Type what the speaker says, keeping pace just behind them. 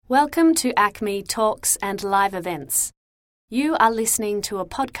Welcome to ACME Talks and Live Events. You are listening to a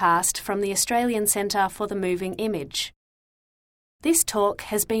podcast from the Australian Centre for the Moving Image. This talk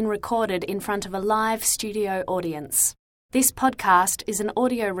has been recorded in front of a live studio audience. This podcast is an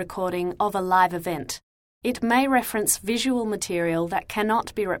audio recording of a live event. It may reference visual material that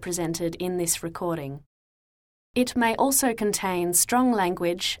cannot be represented in this recording. It may also contain strong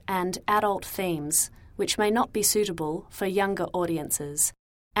language and adult themes, which may not be suitable for younger audiences,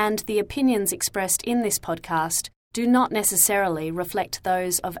 and the opinions expressed in this podcast do not necessarily reflect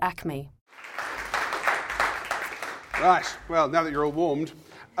those of ACME. Right, well, now that you're all warmed...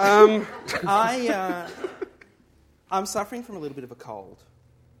 I'm suffering from a little bit of a cold,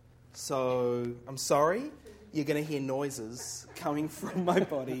 so I'm sorry. You're going to hear noises coming from my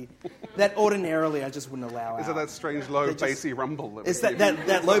body that ordinarily I just wouldn't allow out. Is it that strange low bassy rumble? It's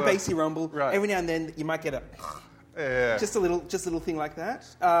that low bassy rumble. Right. Every now and then you might get a... Yeah. Just a little thing like that.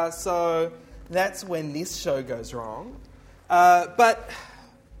 So that's when this show goes wrong. But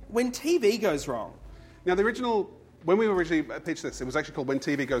when TV goes wrong... Now, when we originally pitched this, it was actually called When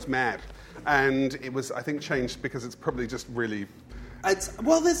TV Goes Mad. And it was, I think, changed because it's probably just really... There's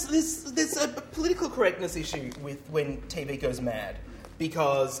a political correctness issue with when TV goes mad.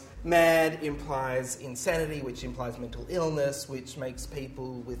 Because mad implies insanity, which implies mental illness, which makes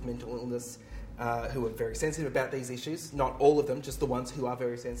people with mental illness... who are very sensitive about these issues, not all of them, just the ones who are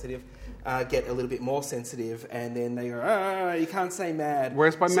very sensitive, get a little bit more sensitive, and then they go, you can't say mad.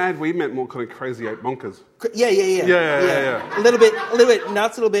 Whereas by mad, we meant more kind of crazy ape bonkers. Yeah. A little bit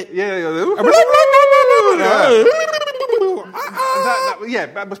nuts, a little bit...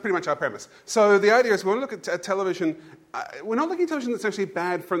 That was pretty much our premise. So the idea is we want to look at television... we're not looking at television that's actually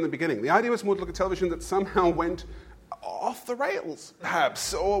bad from the beginning. The idea was more to look at television that somehow went... off the rails,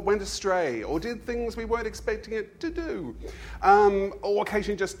 perhaps, or went astray, or did things we weren't expecting it to do, or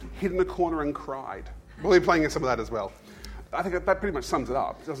occasionally just hid in a corner and cried. We'll be playing some of that as well. I think that pretty much sums it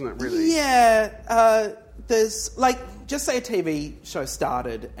up, doesn't it, really? Yeah, there's, just say a TV show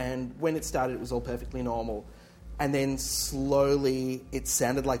started, and when it started it was all perfectly normal, and then slowly it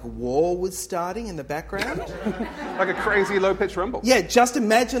sounded like war was starting in the background. Like a crazy low-pitched rumble. Yeah, just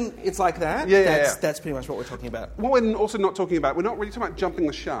imagine it's like that. Yeah. That's pretty much what we're talking about. What we're also not talking about, we're not really talking about jumping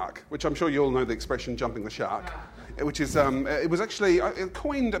the shark, which I'm sure you all know the expression jumping the shark, which is, it was actually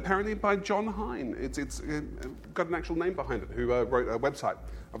coined apparently by John Hine. It's got an actual name behind it, who wrote a website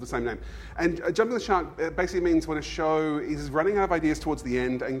of the same name. And jumping the shark basically means when a show is running out of ideas towards the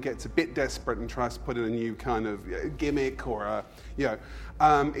end and gets a bit desperate and tries to put in a new kind of gimmick or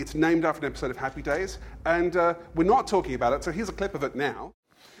it's named after an episode of Happy Days. And we're not talking about it, so here's a clip of it now.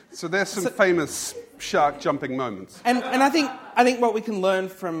 So there's some famous shark jumping moments. And I think what we can learn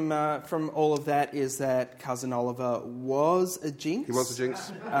from all of that is that Cousin Oliver was a jinx. He was a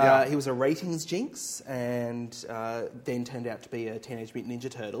jinx. He was a ratings jinx, and then turned out to be a Teenage Mutant Ninja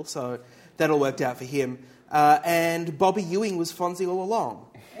Turtle. So that all worked out for him. And Bobby Ewing was Fonzie all along.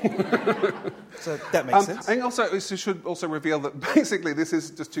 So that makes sense. And also, we should also reveal that basically this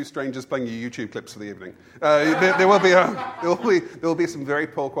is just two strangers playing you YouTube clips for the evening. There will be some very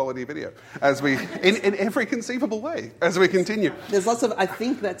poor quality video as we in every conceivable way as we continue. There's lots of I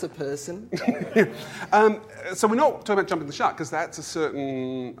think that's a person. So we're not talking about jumping the shark because that's a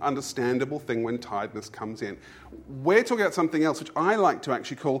certain understandable thing when tiredness comes in. We're talking about something else which I like to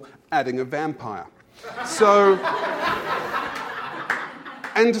actually call adding a vampire. So.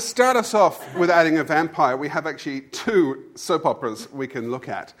 And to start us off with adding a vampire, we have actually two soap operas we can look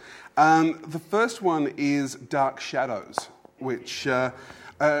at. The first one is Dark Shadows, which...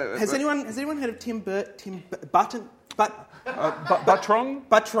 has anyone heard of Tim Buttron? Tim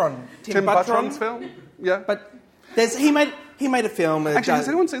Buttron's film? Yeah. But he made a film... Actually, has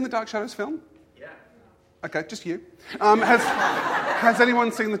anyone seen the Dark Shadows film? Yeah. Okay, just you. Has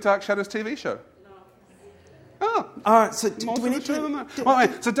anyone seen the Dark Shadows TV show? Oh, all right. So do we need to?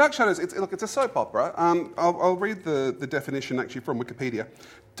 So Dark Shadows. It's a soap opera. I'll read the definition actually from Wikipedia.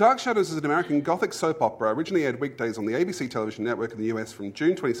 Dark Shadows is an American Gothic soap opera originally aired weekdays on the ABC television network in the US from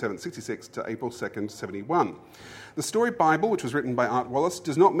June 27, 1966 to April 2nd, 1971. The story Bible, which was written by Art Wallace,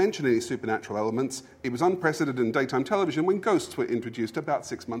 does not mention any supernatural elements. It was unprecedented in daytime television when ghosts were introduced about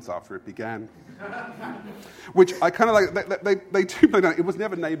 6 months after it began. Which I kind of like. They do play down. It was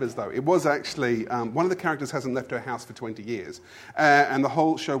never neighbours, though. It was actually... one of the characters hasn't left her house for 20 years. And the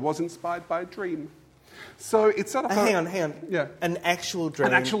whole show was inspired by a dream. So it's sort of... Hang on. Yeah. An actual dream.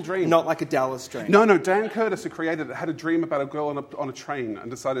 An actual dream. Not like a Dallas dream. No. Dan Curtis, who created it, had a dream about a girl on a train and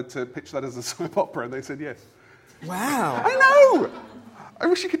decided to pitch that as a soap opera, and they said yes. Wow. I know! I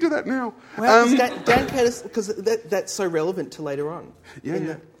wish you could do that now. Well, Dan Curtis, because that's so relevant to later on.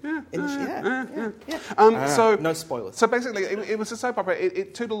 Yeah. No spoilers. So basically, it was a soap opera.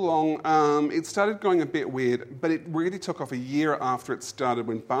 It tootled along. It started going a bit weird, but it really took off a year after it started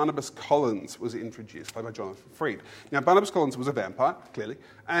when Barnabas Collins was introduced, played by Jonathan Freed. Now, Barnabas Collins was a vampire, clearly,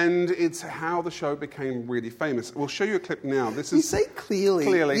 and it's how the show became really famous. We'll show you a clip now. This is You say clearly.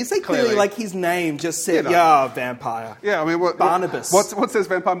 You say clearly. clearly like his name just said, vampire. Yeah, I mean, Barnabas. What says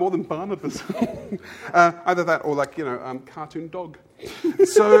vampire more than Barnabas? Either that or cartoon dog.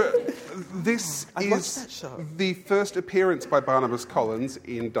 So this is the first appearance by Barnabas Collins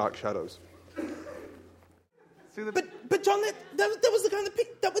in Dark Shadows. See the... But John, that was the guy that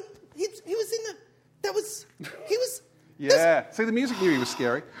picked. He was in the. That was he was. Yeah. See, the music knew he was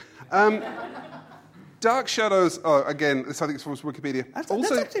scary. Dark Shadows, again, I think it's from Wikipedia. That's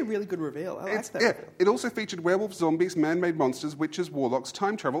actually a really good reveal. I like that. Yeah, it also featured werewolves, zombies, man-made monsters, witches, warlocks,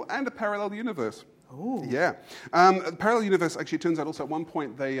 time travel, and a parallel universe. Oh. Yeah. The parallel universe, actually, it turns out also at one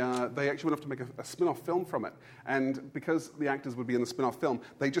point they actually went off to make a spin-off film from it. And because the actors would be in the spin-off film,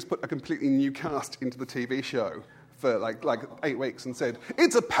 they just put a completely new cast into the TV show for like 8 weeks and said,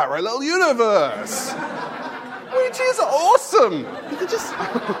 it's a parallel universe! Which is awesome! You could just...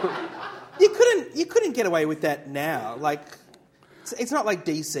 You couldn't get away with that now. Like, it's not like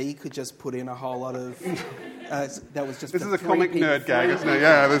DC could just put in a whole lot of. That was just. This is a comic nerd gag, isn't it?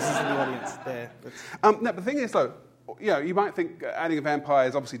 Yeah, this is the audience there. No, but the thing is, though, you might think adding a vampire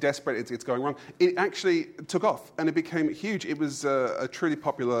is obviously desperate. It's going wrong. It actually took off and it became huge. It was a truly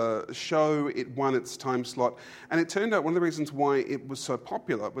popular show. It won its time slot, and it turned out one of the reasons why it was so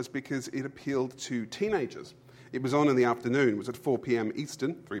popular was because it appealed to teenagers. It was on in the afternoon. It was at 4 p.m.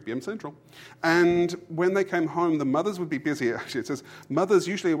 Eastern, 3 p.m. Central. And when they came home, the mothers would be busy. Actually, it says, mothers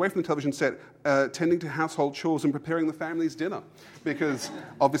usually away from the television set, tending to household chores and preparing the family's dinner. Because,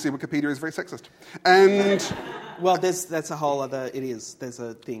 obviously, Wikipedia is very sexist. And... Well, that's a whole other... It is. There's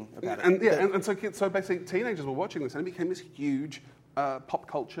a thing about it. And so basically, teenagers were watching this, and it became this huge pop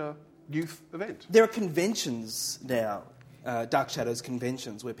culture youth event. There are conventions now, Dark Shadows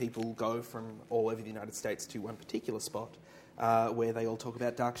conventions, where people go from all over the United States to one particular spot where they all talk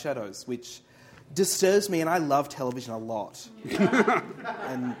about Dark Shadows, which disturbs me, and I love television a lot.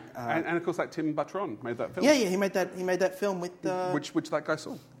 and of course, like Tim Buttron made that film. Yeah, he made that film with... which that guy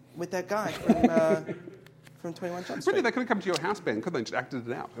saw. With that guy from 21 Jump Street. Really, they could have come to your house, Ben, couldn't they? Just acted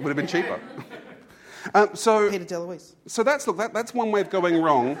it out. It would have been cheaper. Peter DeLuise. So that's one way of going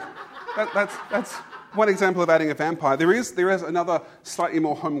wrong. That's one example of adding a vampire. There is another slightly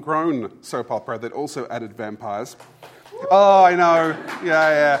more homegrown soap opera that also added vampires. Oh, I know.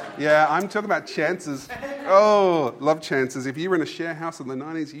 Yeah. I'm talking about Chances. Oh, love Chances. If you were in a share house in the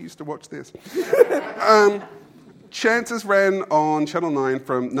 90s, you used to watch this. Chances ran on Channel 9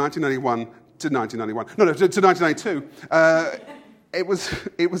 from 1991 to 1991. To 1992.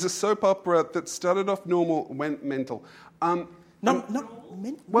 It was a soap opera that started off normal, went mental. Well,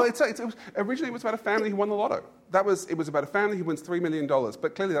 originally it was about a family who won the lotto. It was about a family who wins $3 million,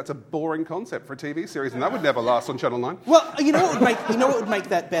 but clearly that's a boring concept for a TV series, and that would never last on Channel 9. Well, you know what would make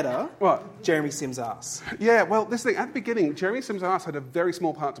that better? What? Jeremy Sims' ass. Yeah, well, this thing, at the beginning, Jeremy Sims' ass had a very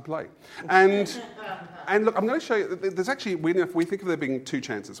small part to play. And look, I'm going to show you, there's actually, weirdly enough, we think of there being two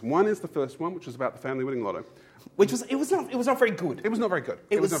chances. One is the first one, which was about the family winning lotto. It was not very good. It was not very good.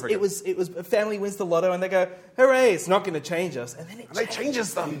 It was a family wins the lotto and they go, hooray, it's not going to change us. And then it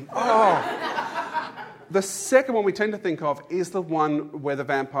changes them. Oh. The second one we tend to think of is the one where the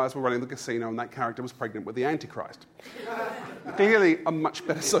vampires were running the casino and that character was pregnant with the Antichrist. Clearly a much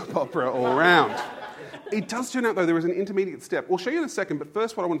better soap opera all round. It does turn out, though, there is an intermediate step. We'll show you in a second, but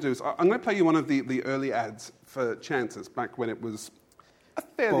first what I want to do is I'm going to play you one of the early ads for Chances back when it was a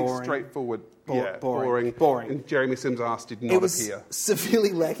fairly straightforward... boring. And Jeremy Sims' ass did not appear. It was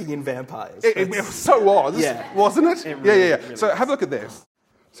severely lacking in vampires. It so was, wasn't it? Really yeah. So have a look at this.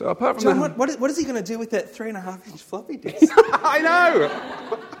 So apart from John, what is he going to do with that 3.5-inch floppy disk? I know.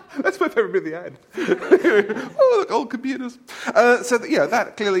 That's my favourite bit of the ad. Oh, look, old computers.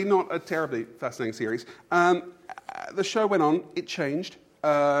 That clearly not a terribly fascinating series. The show went on. It changed.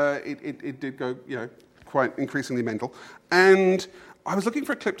 It did go, quite increasingly mental. And I was looking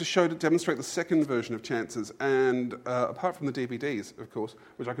for a clip to demonstrate the second version of Chances, and apart from the DVDs, of course,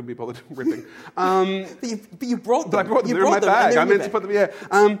 which I couldn't be bothered ripping. But you brought them. I brought them. They're in my bag. I meant to put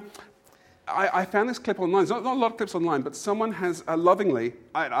them. I found this clip online. There's not a lot of clips online, but someone has lovingly,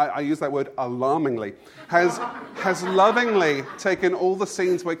 I use that word alarmingly, has lovingly taken all the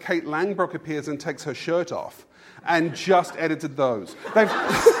scenes where Kate Langbroek appears and takes her shirt off and just edited those.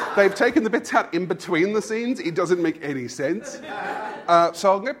 They've taken the bits out in between the scenes. It doesn't make any sense.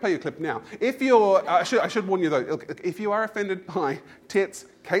 So I'm going to play you a clip now. If you're, I should warn you though, if you are offended by tits,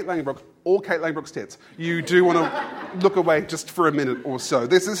 Kate Langbroek, or Kate Langbroek's tits, you do want to look away just for a minute or so.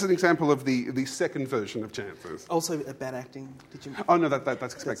 This is an example of the second version of Chances. Also, bad acting. Did you? Oh no,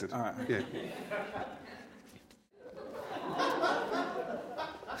 that's expected. All right. Yeah.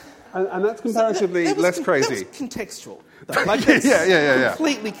 And that's comparatively less crazy. That was contextual. Though. Yeah.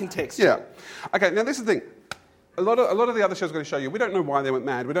 Completely contextual. Yeah. Okay, now this is the thing. A lot of the other shows are going to show you, we don't know why they went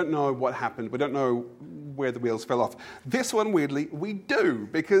mad, we don't know what happened, we don't know where the wheels fell off. This one, weirdly, we do,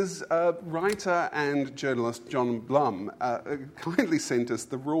 because writer and journalist John Blum kindly sent us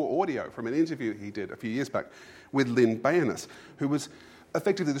the raw audio from an interview he did a few years back with Lynn Baynes, who was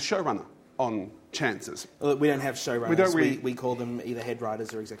effectively the showrunner on Chances. We don't have showrunners. We We call them either head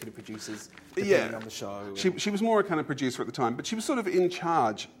writers or executive producers, depending on the show. She was more a kind of producer at the time, but she was sort of in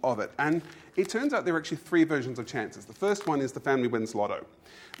charge of it. And it turns out there were actually three versions of Chances. The first one is The Family Wins Lotto.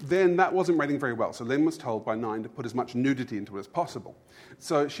 Then that wasn't rating very well, so Lynn was told by Nine to put as much nudity into it as possible.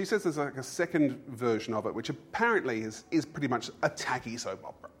 So she says there's like a second version of it, which apparently is pretty much a tacky soap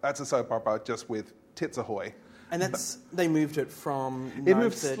opera. That's a soap opera just with tits ahoy. And they moved it from 9:30. It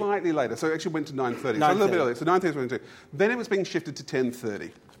moved slightly later, so it actually went to 9:30. So a little bit earlier. So 9:30 was 22. Then it was being shifted to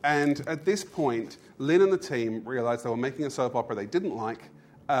 10:30. And at this point, Lynn and the team realised they were making a soap opera they didn't like,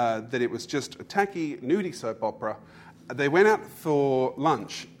 that it was just a tacky, nudie soap opera. They went out for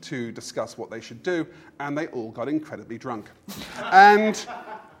lunch to discuss what they should do, and they all got incredibly drunk. And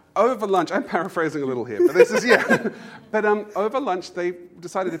over lunch, I'm paraphrasing a little here, but this is, But over lunch, they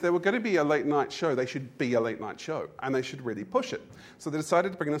decided if they were going to be a late-night show, they should be a late-night show, and they should really push it. So they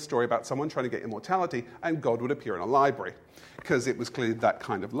decided to bring in a story about someone trying to get immortality, and God would appear in a library, because it was clearly that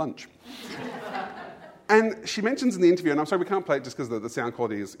kind of lunch. And she mentions in the interview, and I'm sorry we can't play it just because the sound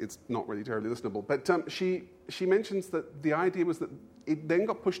quality it's not really terribly listenable, but she mentions that the idea was that it then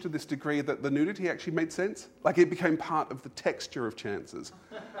got pushed to this degree that the nudity actually made sense. Like it became part of the texture of Chances,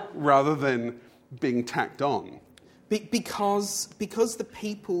 rather than being tacked on. Because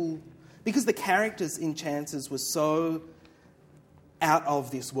the characters in Chances were so out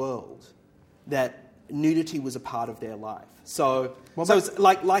of this world that nudity was a part of their life. So it's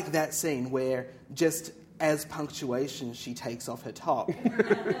like that scene where just as punctuation she takes off her top.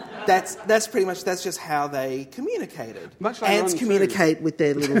 that's just how they communicated. Ants communicate with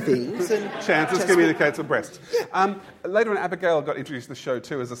their little things. And Chances communicates with breasts. Yeah. Later on, Abigail got introduced to the show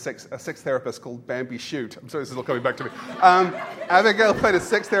too as a sex therapist called Bambi Shoot. I'm sorry, this is all coming back to me. Abigail played a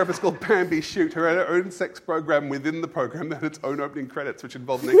sex therapist called Bambi Shoot, who had her own sex program within the program that had its own opening credits, which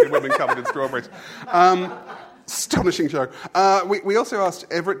involved naked women covered in strawberries. Astonishing show. We also asked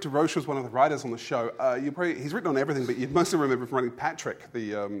Everett DeRoche, was one of the writers on the show. He's written on everything, but you mostly remember from writing Patrick,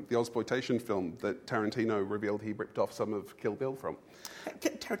 the Ozploitation film that Tarantino revealed he ripped off some of Kill Bill from.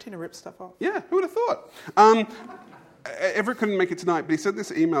 Tarantino ripped stuff off? Yeah, who would have thought? Everett couldn't make it tonight, but he sent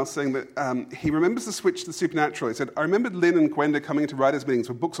this email saying that he remembers the switch to the supernatural. He said, I remembered Lynn and Gwenda coming to writers' meetings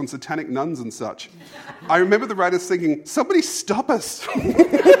with books on satanic nuns and such. I remember the writers thinking, somebody stop us.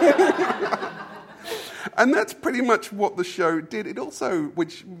 And that's pretty much what the show did. It also,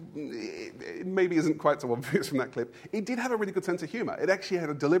 which maybe isn't quite so obvious from that clip, it did have a really good sense of humour. It actually had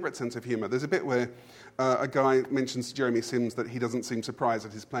a deliberate sense of humour. There's a bit where a guy mentions to Jeremy Sims that he doesn't seem surprised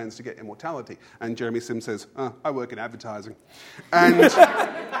at his plans to get immortality. And Jeremy Sims says, I work in advertising. And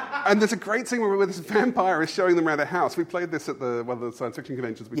there's a great scene where this vampire is showing them around a house. We played this at one of the science fiction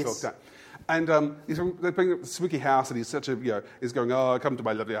conventions we talked at. And they're bringing up the spooky house, and he's he's going, come to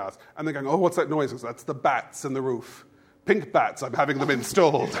my lovely house. And they're going, what's that noise? Goes, that's the bats in the roof. Pink bats, I'm having them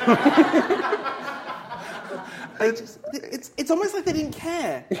installed. It's almost like they didn't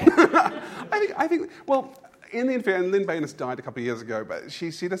care. I think, well, in the interview, and Lynn Baynes died a couple of years ago, but she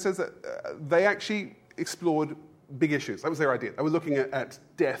just says that they actually explored big issues. That was their idea. They were looking at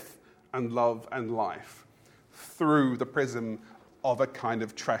death and love and life through the prism of a kind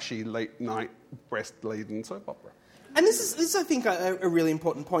of trashy, late-night, breast-laden soap opera. And this is I think, a really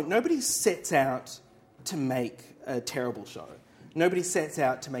important point. Nobody sets out to make a terrible show. Nobody sets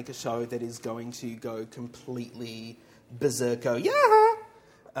out to make a show that is going to go completely berserko.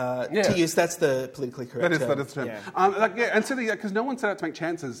 To use, that's the politically correct term. That is the term. Yeah. And so, because no one set out to make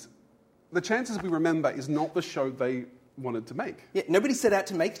Chances. The Chances we remember is not the show they wanted to make. Yeah, nobody set out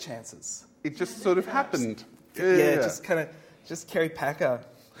to make Chances. It just sort of happened. Just Kerry Packer.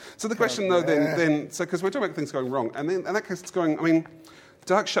 So the question, though, then, because we're talking about things going wrong, and in that case, it's going. I mean,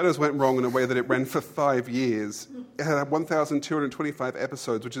 Dark Shadows went wrong in a way that it ran for 5 years. It had 1,225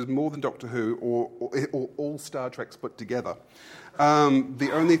 episodes, which is more than Doctor Who or all Star Treks put together. The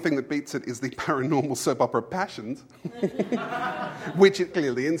only thing that beats it is the paranormal soap opera Passions, which it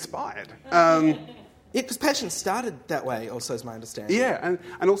clearly inspired. Because Passions started that way, also, is my understanding. Yeah,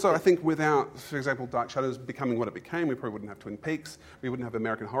 and also I think without, for example, Dark Shadows becoming what it became, we probably wouldn't have Twin Peaks, we wouldn't have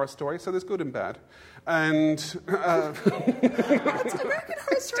American Horror Story, so there's good and bad. And American Horror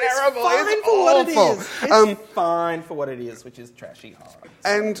Story terrible. is fine It's for what it awful. is. It's fine for what it is, which is trashy horror.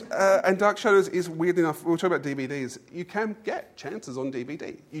 And Dark Shadows is weird enough. We'll talk about DVDs. You can get Chances on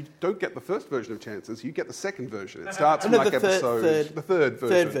DVD. You don't get the first version of Chances. You get the second version. It starts from like the third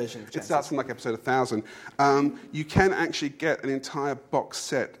version. It starts from like episode 1000. You can actually get an entire box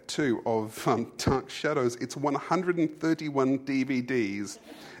set too of Dark Shadows. It's 131 DVDs.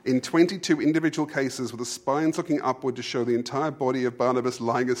 In 22 individual cases with the spines looking upward to show the entire body of Barnabas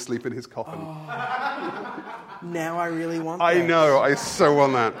lying asleep in his coffin. Now I really want that. I know, I so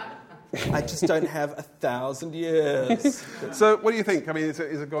want that. I just don't have 1,000 years. So what do you think? I mean, is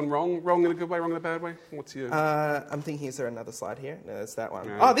it gone wrong? Wrong in a good way, wrong in a bad way? What's your... I'm thinking, is there another slide here? No, it's that one.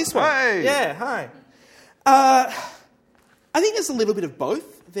 No. Oh, this one. Hey! Yeah, hi. I think there's a little bit of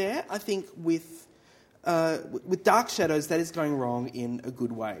both there. I think with Dark Shadows, that is going wrong in a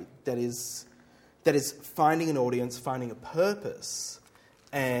good way. That is finding an audience, finding a purpose,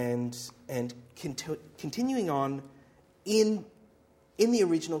 and continuing on in the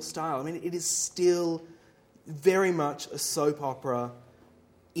original style. I mean, it is still very much a soap opera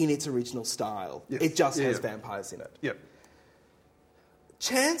in its original style. Yes. It just has vampires in it. Yep.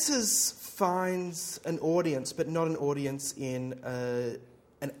 Chances finds an audience, but not an audience in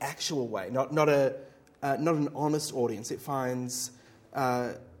an actual way, not an honest audience. It finds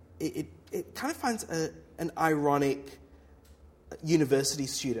it kind of finds an ironic university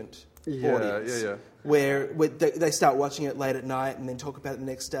student audience. Yeah. Where they start watching it late at night and then talk about it the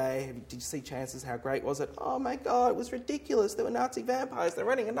next day. Did you see Chances? How great was it? Oh my God, it was ridiculous. There were Nazi vampires. They're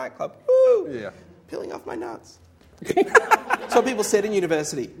running a nightclub. Woo! Yeah. Peeling off my nuts. That's what people said in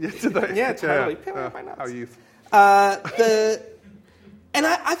university. Yeah, did they? Yeah, totally. Peeling off my nuts. How youth. And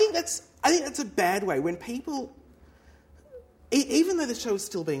I think that's a bad way when people, even though the show is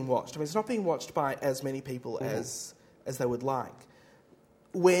still being watched. I mean, it's not being watched by as many people as they would like.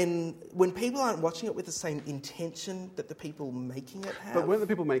 When people aren't watching it with the same intention that the people making it have. But weren't the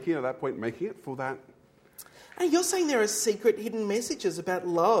people making it at that point making it for that? And you're saying there are secret hidden messages about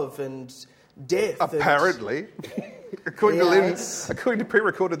love and death. Apparently. According to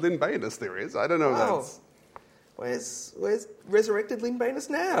pre-recorded Lynn Baynes, there is. I don't know if that's... Where's resurrected Lynn Baynes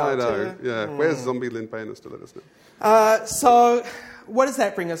now? I know, Where's zombie Lynn Baynes to let us know? So, what does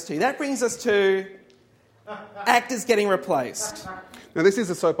that bring us to? That brings us to actors getting replaced. Now, this is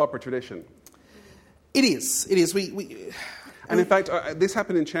a soap opera tradition. It is. And in fact, this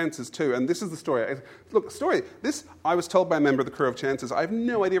happened in Chances too, and this is the story. Look, the story, this I was told by a member of the crew of Chances. I have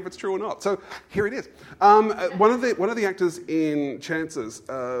no idea if it's true or not. So here it is. One of the actors in Chances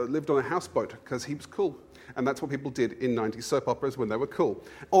lived on a houseboat because he was cool. And that's what people did in 90s soap operas when they were cool.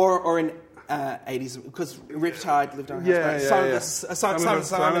 Or in 80s, because Riptide lived on a houseboat.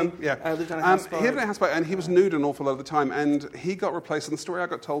 Simon lived on a houseboat. He lived on a houseboat, and he was nude an awful lot of the time. And he got replaced, and the story I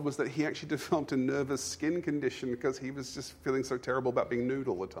got told was that he actually developed a nervous skin condition because he was just feeling so terrible about being nude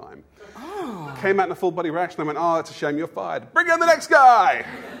all the time. Oh. Came out in a full-body rash, and I went, oh, it's a shame you're fired. Bring in the next guy!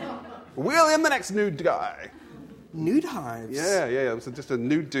 Wheel in the next nude guy. Nude hives? Yeah. It was just a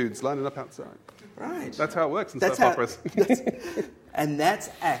nude dudes lining up outside. Right. That's how it works in soap operas. And that's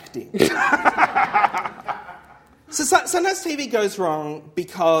acting. So sometimes TV goes wrong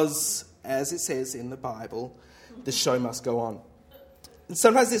because, as it says in the Bible, the show must go on. And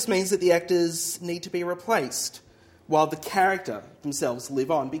sometimes this means that the actors need to be replaced while the character themselves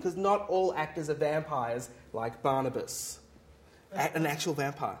live on, because not all actors are vampires like Barnabas. An actual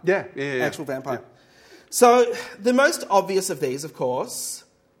vampire. Yeah. Actual vampire. Yeah. So the most obvious of these, of course...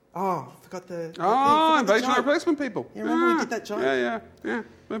 Oh, I forgot the... Invasion of Replacement People. Yeah, remember we did that joke? Yeah.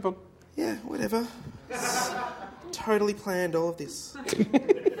 Move on. Yeah, whatever. Totally planned all of this.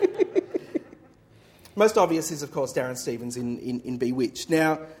 Most obvious is, of course, Darren Stevens in Bewitched.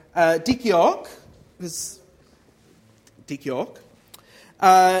 Now, Dick York was the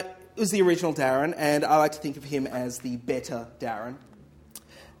original Darren, and I like to think of him as the better Darren.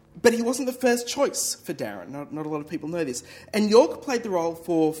 But he wasn't the first choice for Darren. Not a lot of people know this. And York played the role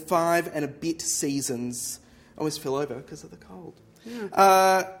for 5 and a bit seasons. Almost fell over because of the cold.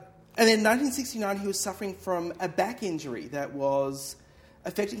 Yeah. And then in 1969, he was suffering from a back injury that was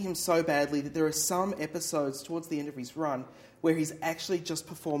affecting him so badly that there are some episodes towards the end of his run where he's actually just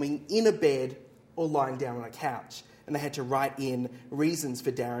performing in a bed or lying down on a couch. And they had to write in reasons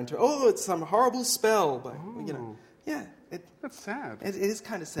for Darren to, it's some horrible spell. But, That's sad. It is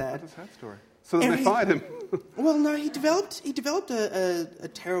kind of sad. That's a sad story. So then they fired him. Well, no, he developed a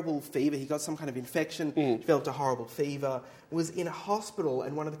terrible fever. He got some kind of infection, developed a horrible fever, was in a hospital,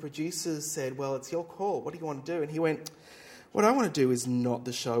 and one of the producers said, well, it's your call. What do you want to do? And he went, what I want to do is not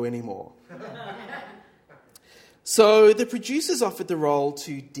the show anymore. So the producers offered the role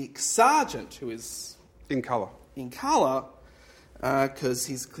to Dick Sargent, who is... In colour, because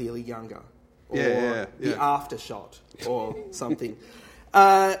he's clearly younger. Or the aftershot, or something.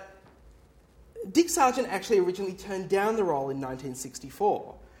 Dick Sargent actually originally turned down the role in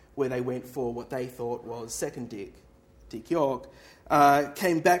 1964, where they went for what they thought was second Dick York.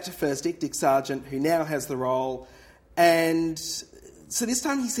 Came back to first Dick Sargent, who now has the role. And so this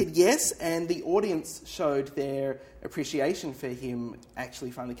time he said yes, and the audience showed their appreciation for him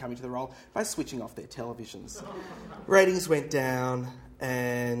actually finally coming to the role by switching off their televisions. Ratings went down,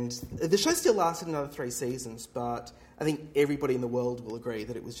 and the show still lasted another 3 seasons, but I think everybody in the world will agree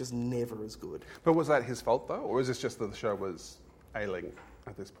that it was just never as good. But was that his fault, though? Or is this just that the show was ailing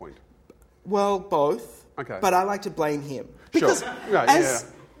at this point? Well, both. Okay. But I like to blame him. Because sure. Right,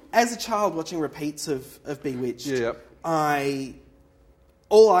 as a child watching repeats of Bewitched, yeah.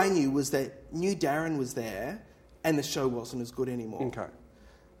 all I knew was that New Darren was there and the show wasn't as good anymore. Okay.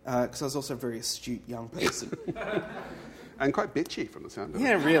 Because I was also a very astute young person. And quite bitchy from the sound of it.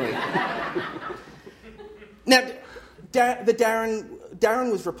 Yeah, really. Now,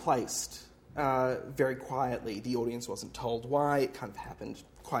 Darren was replaced very quietly. The audience wasn't told why. It kind of happened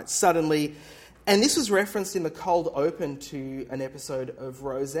quite suddenly. And this was referenced in the cold open to an episode of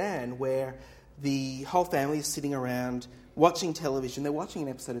Roseanne where the whole family is sitting around watching television. They're watching an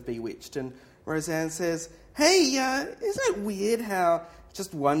episode of Bewitched, and Roseanne says, hey, isn't it weird how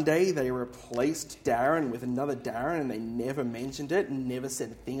just one day they replaced Darren with another Darren and they never mentioned it and never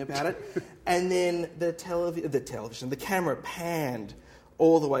said a thing about it? And then the camera panned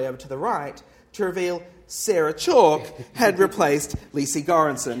all the way over to the right to reveal Sarah Chalke had replaced Lisa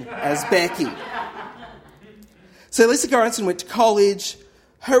Goranson as Becky. So Lisa Goranson went to college.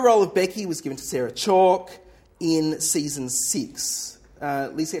 Her role of Becky was given to Sarah Chalke in season 6.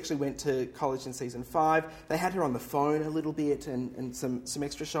 Lisa actually went to college in season 5. They had her on the phone a little bit and some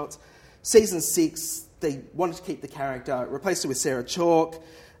extra shots. Season 6, they wanted to keep the character, replaced her with Sarah Chalke.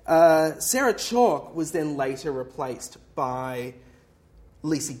 Sarah Chalke was then later replaced by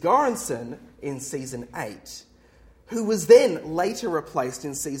Lisa Goranson in season 8, who was then later replaced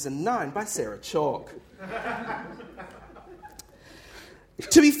in season 9 by Sarah Chalke.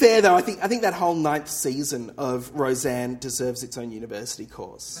 To be fair, though, I think that whole 9th season of Roseanne deserves its own university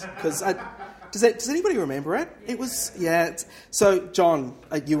course. Because does anybody remember it? It was so John,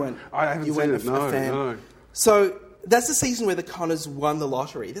 you weren't. I haven't seen it. No, a fan. No. So that's the season where the Connors won the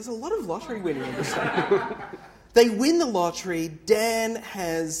lottery. There's a lot of lottery winning in this show. They win the lottery. Dan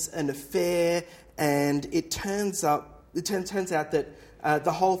has an affair, and it turns out that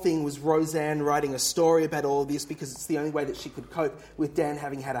the whole thing was Roseanne writing a story about all of this because it's the only way that she could cope with Dan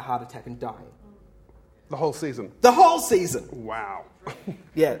having had a heart attack and dying. The whole season? The whole season. Wow.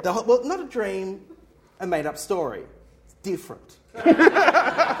 Yeah. Not a dream, a made-up story. It's different.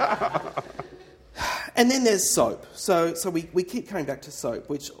 And then there's Soap. So we keep coming back to Soap,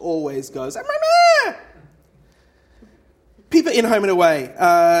 which always goes... Pippa in Home and Away.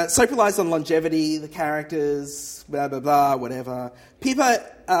 Soap relies on longevity, the characters, blah, blah, blah, whatever.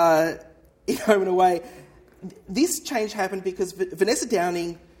 Pippa in Home and Away. This change happened because Vanessa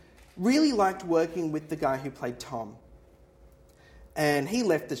Downing really liked working with the guy who played Tom. And he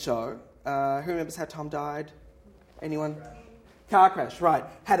left the show. Who remembers how Tom died? Anyone? Car crash, right.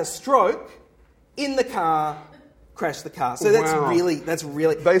 Had a stroke in the car, crashed the car. So that's really... They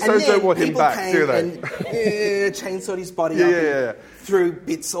so don't want him back, do they? And chainsawed his body up and threw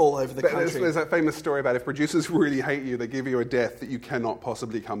bits all over the country. There's that famous story about if producers really hate you, they give you a death that you cannot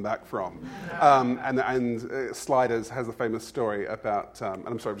possibly come back from. And Sliders has a famous story about... and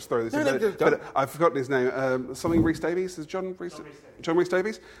I'm sorry, I'm just throwing this in, but I've forgotten his name. Something Rhys Davies? Is John Rhys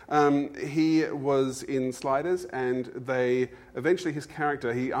Davies? He was in Sliders, and eventually his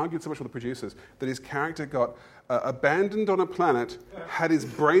character, he argued so much with the producers that his character got abandoned on a planet, had his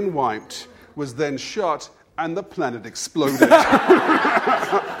brain wiped, was then shot, and the planet exploded.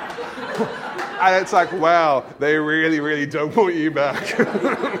 And it's like, wow, they really, really don't want you back.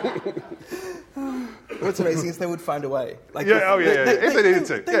 What's amazing is they would find a way. If they needed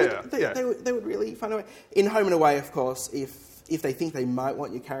to. They would really find a way. In Home and Away, of course, if they think they might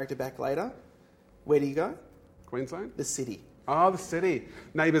want your character back later, where do you go? Queensland? The city. Oh, the city.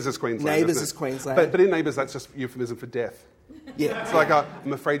 Neighbours is Queensland. Neighbours isn't it? is Queensland. But in Neighbours, that's just euphemism for death. Yeah. It's like,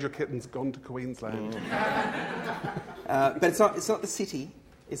 I'm afraid your kitten's gone to Queensland. But it's not the city,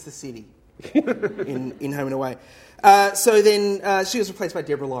 it's the city in Home and Away. So then she was replaced by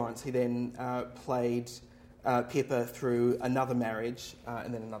Deborah Lawrence, who then played Pippa through another marriage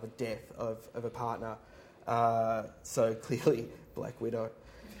and then another death of a partner. So clearly, Black Widow.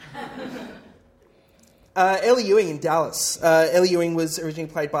 Ellie Ewing in Dallas. Ellie Ewing was originally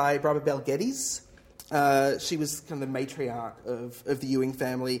played by Barbara Bel Geddes. She was kind of the matriarch of the Ewing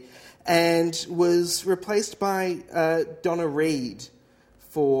family and was replaced by Donna Reed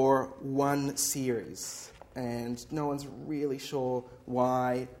for one series. And no one's really sure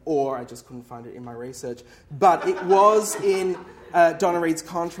why, or I just couldn't find it in my research. But it was in Donna Reed's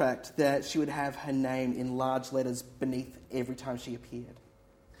contract that she would have her name in large letters beneath every time she appeared.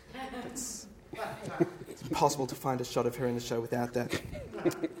 It's impossible to find a shot of her in the show without that.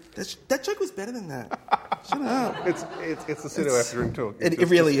 That joke was better than that. Shut up. It's the pseudo after drink talk. It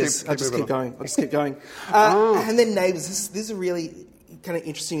really is. I'll just keep going. And then Neighbours. This is a really kind of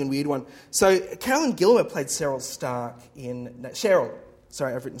interesting and weird one. So Carolyn Gilmer played Cheryl Stark in... Cheryl.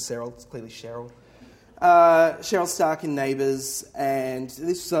 Sorry, I've written Cheryl. It's clearly Cheryl. Cheryl Stark in Neighbours, and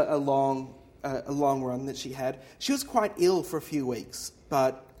this was a long run that she had. She was quite ill for a few weeks,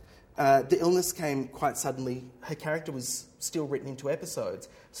 but the illness came quite suddenly. Her character was still written into episodes,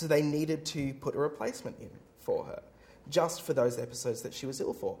 so they needed to put a replacement in for her, just for those episodes that she was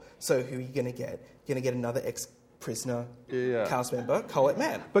ill for. So who are you going to get? You're going to get another ex-prisoner cast member, Colette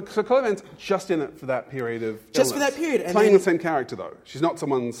Mann. But so Colette Mann's just in it for that period of illness. Just for that period. And playing the same character, though. She's not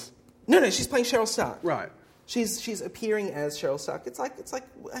someone's... No, she's playing Cheryl Stark. Right. She's appearing as Cheryl Stark. It's like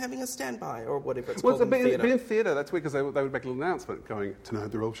having a standby or whatever it's called in theatre. But in theatre, that's weird because they would make a little announcement going,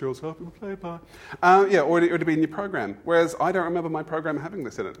 tonight the role Cheryl Stark will be played by. Or it'd be in your program. Whereas I don't remember my program having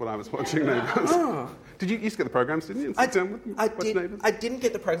this in it when I was watching Neighbours. Oh. Did you used to get the programs, didn't you? I didn't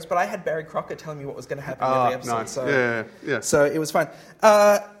get the programs, but I had Barry Crocker telling me what was going to happen in every episode. Nice. So, yeah. So it was fine.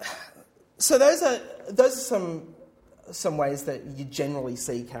 So those are some ways that you generally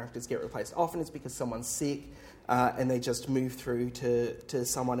see characters get replaced. Often it's because someone's sick and they just move through to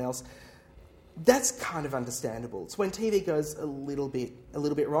someone else. That's kind of understandable. It's when TV goes a little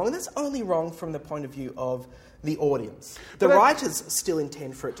bit wrong, and that's only wrong from the point of view of the audience. The writers still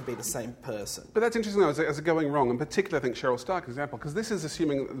intend for it to be the same person. But that's interesting, though, as it going wrong, and particularly I think Cheryl Stark, for example, because this is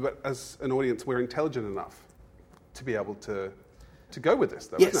assuming that as an audience we're intelligent enough to be able to go with this,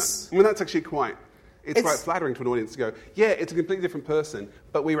 though, yes. Isn't it? I mean, that's actually quite flattering to an audience to go, yeah, it's a completely different person,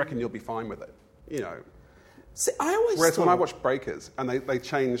 but we reckon you'll be fine with it, you know. See, Whereas when I watched Breakers, and they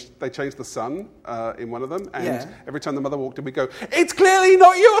changed the son in one of them, and every time the mother walked in, we'd go, it's clearly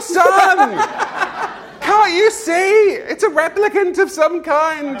not your son! Can't you see? It's a replicant of some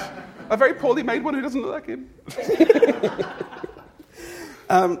kind. A very poorly made one who doesn't look like him.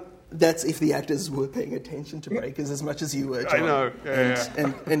 That's if the actors were paying attention to Breakers as much as you were, John. I know,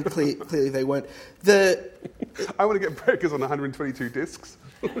 and clearly they weren't. I want to get Breakers on 122 discs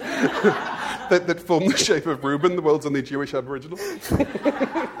that form the shape of Reuben, the world's only Jewish Aboriginal.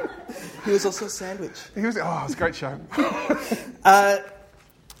 He was also a sandwich. It was a great show.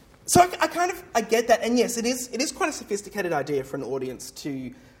 So I get that, and yes, it is quite a sophisticated idea for an audience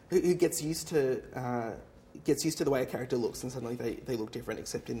who gets used to the way a character looks, and suddenly they look different,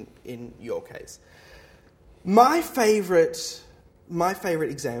 except in your case. My favourite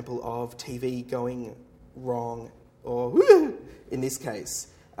example of TV going wrong, or in this case,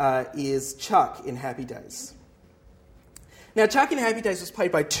 is Chuck in Happy Days. Now, Chuck in Happy Days was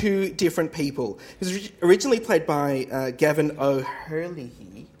played by two different people. He was originally played by Gavin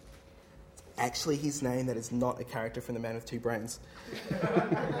O'Herlihy. Actually, his name, that is not a character from The Man with Two Brains.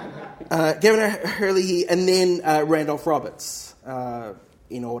 Gavin O'Herlihy, and then Randolph Roberts,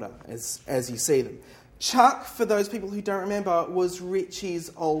 in order, as you see them. Chuck, for those people who don't remember, was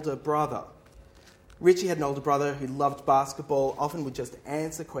Richie's older brother. Richie had an older brother who loved basketball, often would just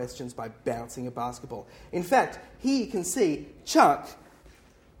answer questions by bouncing a basketball. In fact, here you can see Chuck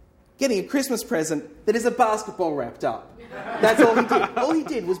getting a Christmas present that is a basketball wrapped up. That's all he did. All he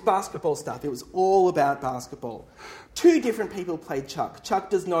did was basketball stuff. It was all about basketball. Two different people played Chuck. Chuck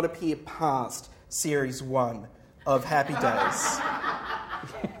does not appear past Series 1 of Happy Days.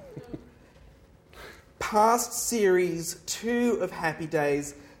 Past Series 2 of Happy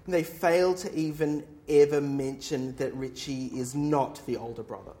Days, they fail to even ever mention that Richie is not the older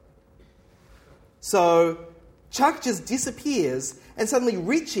brother. So Chuck just disappears, and suddenly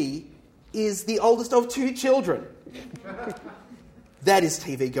Richie is the oldest of two children. That is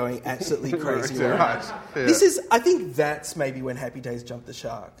TV going absolutely crazy. Right. Yeah. I think that's maybe when Happy Days jumped the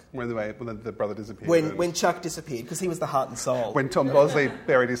shark. When the brother disappeared. When Chuck disappeared, because he was the heart and soul. When Tom Bosley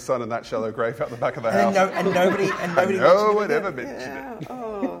buried his son in that shallow grave out the back of the house. And nobody no one ever mentioned it.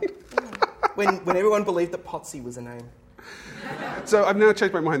 Oh. when everyone believed that Potsy was a name. So I've now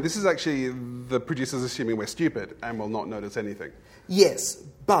changed my mind. This is actually the producers assuming we're stupid and will not notice anything. Yes,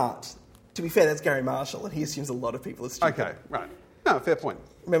 but to be fair, that's Gary Marshall, and he assumes a lot of people are stupid. Okay, right. No, fair point.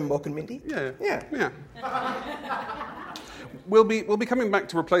 Remember Mork and Mindy? Yeah. We'll be coming back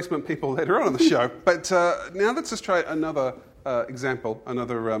to replacement people later on in the show, but now let's just try another example,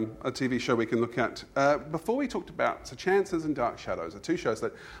 another a TV show we can look at. Before we talked about So Chances and Dark Shadows, are two shows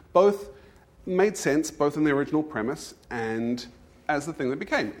that both made sense, both in the original premise and as the thing that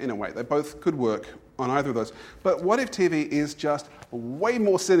became, in a way. They both could work on either of those. But what if TV is just way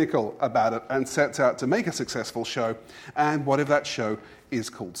more cynical about it and sets out to make a successful show? And what if that show is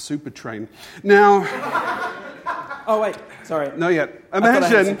called Supertrain? Now... Oh, wait, sorry. No, yet.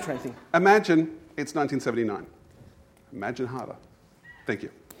 Imagine it's 1979. Imagine harder. Thank you.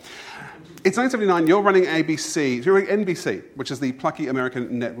 It's 1979, you're running ABC, you're running NBC, which is the plucky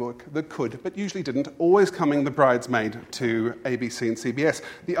American network that could, but usually didn't, always coming the bridesmaid to ABC and CBS.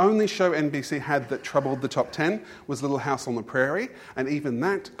 The only show NBC had that troubled the top 10 was Little House on the Prairie, and even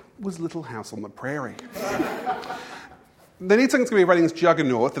that was Little House on the Prairie. They need something that's going to be a ratings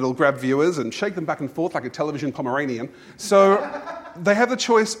juggernaut that'll grab viewers and shake them back and forth like a television Pomeranian. So they have the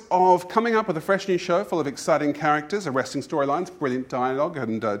choice of coming up with a fresh new show full of exciting characters, arresting storylines, brilliant dialogue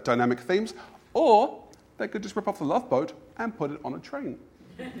and dynamic themes, or they could just rip off The Love Boat and put it on a train.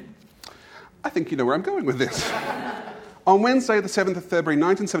 I think you know where I'm going with this. On Wednesday, the 7th of February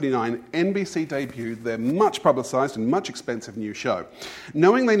 1979, NBC debuted their much publicised and much expensive new show.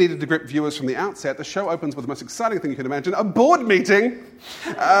 Knowing they needed to grip viewers from the outset, the show opens with the most exciting thing you can imagine, a board meeting!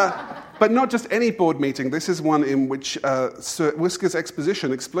 But not just any board meeting. This is one in which Sir Whiskers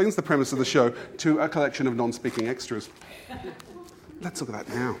Exposition explains the premise of the show to a collection of non-speaking extras. Let's look at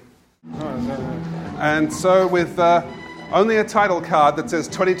that now. And so with... only a title card that says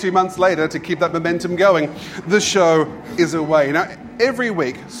 22 months later to keep that momentum going. The show is away. Now, every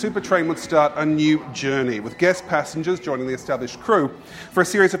week, Supertrain would start a new journey with guest passengers joining the established crew for a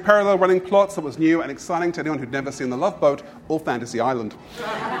series of parallel running plots that was new and exciting to anyone who'd never seen The Love Boat or Fantasy Island.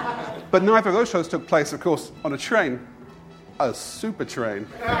 But neither of those shows took place, of course, on a train. A Supertrain.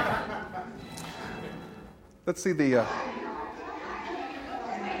 Let's see the...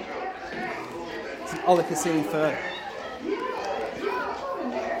 It's an Ola Cassini fur.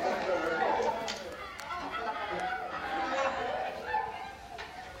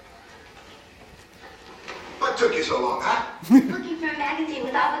 What took you so long, huh? Looking for a magazine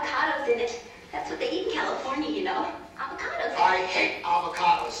with avocados in it. That's what they eat in California, you know. Avocados. I hate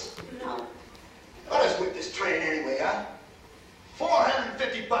avocados. No. What is with this train anyway, huh?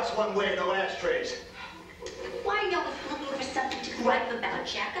 $450 one way, no ashtrays. Why are you always looking for something to gripe about,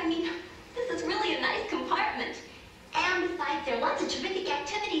 Jack? I mean, this is really a nice compartment. And besides, there are lots of terrific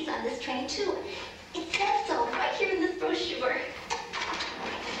activities on this train, too. It says so right here in this brochure.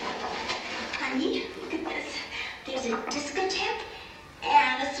 Honey, look at this. There's a discotheque,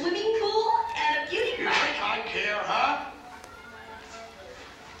 and a swimming pool, and a beauty You parlor. think I care, huh?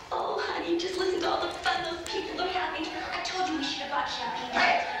 Oh, honey, just listen to all the fun those people are having. I told you we should have brought champagne.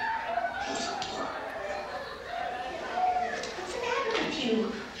 Hey! What's the matter with you?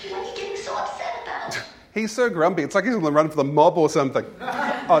 What are you getting so upset about? He's so grumpy. It's like he's on the run for the mob or something.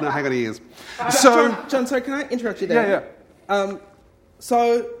 Oh, no, hang on, he is. So... John, sorry, can I interrupt you there? Yeah.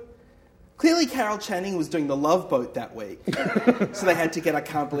 So, clearly Carol Channing was doing The Love Boat that week. So they had to get I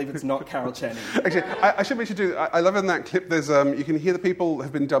Can't Believe It's Not Carol Channing. Actually, I should mention too, I love in that clip, there's you can hear the people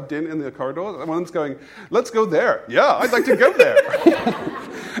have been dubbed in the corridor. One of them's going, let's go there. Yeah, I'd like to go there.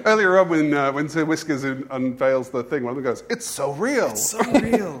 Earlier on when Sir Whiskers unveils the thing, one of them goes, it's so real. It's so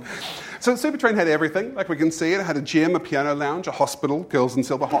real. So Supertrain had everything, like we can see. It had a gym, a piano lounge, a hospital, girls in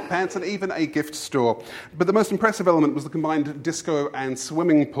silver hot pants, and even a gift store. But the most impressive element was the combined disco and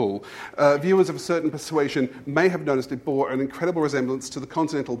swimming pool. Viewers of a certain persuasion may have noticed it bore an incredible resemblance to the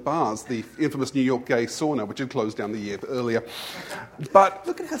Continental Bars, the infamous New York gay sauna, which had closed down the year earlier. But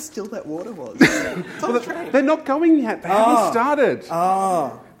Look at how still that water was. It's on the train. they're not going yet. They haven't started.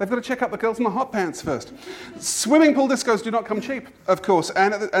 Ah. They've got to check out the girls in the hot pants first. Swimming pool discos do not come cheap, of course.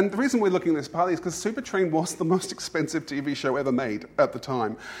 And the reason we're looking at this partly is because Supertrain was the most expensive TV show ever made at the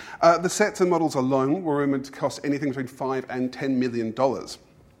time. The sets and models alone were rumoured to cost anything between $5 and $10 million.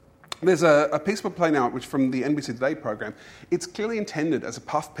 There's a piece we're playing out, which from the NBC Today program. It's clearly intended as a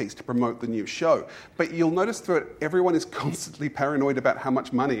puff piece to promote the new show, but you'll notice through it, everyone is constantly paranoid about how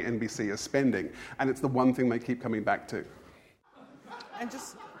much money NBC is spending, and it's the one thing they keep coming back to. And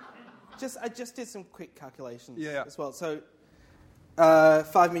I just did some quick calculations as well. So,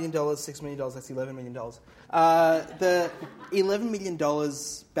 $5 million, $6 million, that's $11 million. The $11 million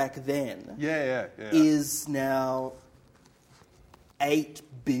back then is now $8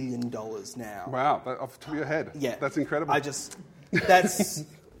 billion now. Wow, off the top of your head. Yeah. That's incredible. That's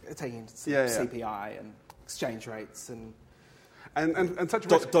taking into CPI and exchange rates and such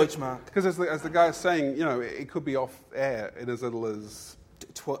Deutschmark. Because as the guy is saying, it could be off air in as little as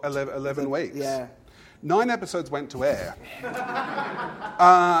 11 weeks. Yeah. 9 episodes went to air.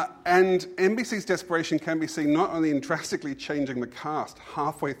 And NBC's desperation can be seen not only in drastically changing the cast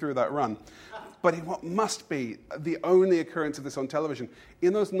halfway through that run, but in what must be the only occurrence of this on television.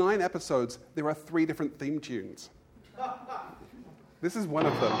 In those 9 episodes, there are 3 different theme tunes. This is one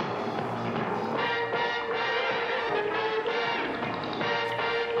of them.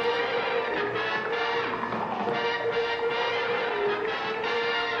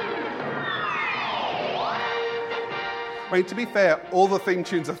 I mean, to be fair, all the theme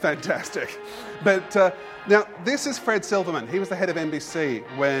tunes are fantastic. But now, this is Fred Silverman. He was the head of NBC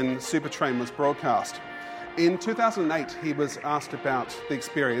when Supertrain was broadcast. In 2008, he was asked about the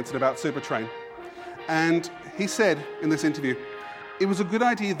experience and about Supertrain. And he said in this interview, "It was a good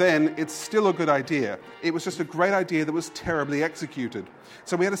idea then, it's still a good idea. It was just a great idea that was terribly executed.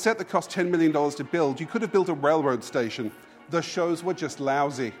 So we had a set that cost $10 million to build. You could have built a railroad station. The shows were just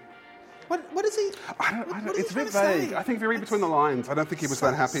lousy." What is he? I don't, it's a bit vague. I think if you read between the lines, I don't think he was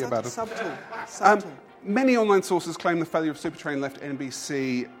that happy about it. Subtle. Many online sources claim the failure of Supertrain left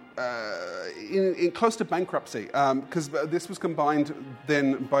NBC in close to bankruptcy, because this was combined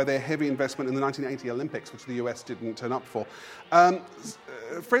then by their heavy investment in the 1980 Olympics, which the US didn't turn up for.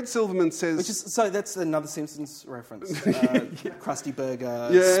 Fred Silverman says... So that's another Simpsons reference. Krusty Burger,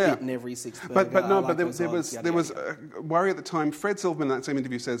 spit in every 6th burger. There was a worry at the time. Fred Silverman in that same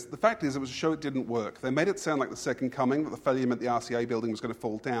interview says, "The fact is it was a show that didn't work. They made it sound like the second coming, that the failure meant the RCA building was going to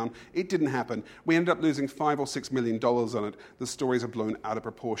fall down. It didn't happen. We ended up losing $5 or $6 million on it. The stories are blown out of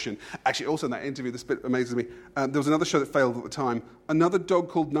proportion." Actually, also in that interview, this bit amazes me. There was another show that failed at the time. Another Dog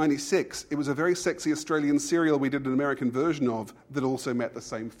Called 96. It was a very sexy Australian serial we did an American version of that also met the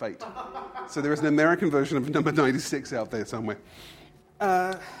same fate. So there is an American version of number 96 out there somewhere.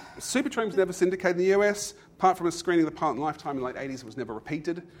 Supertrain was never syndicated in the US. Apart from a screening of the part in Lifetime in the late 80s, it was never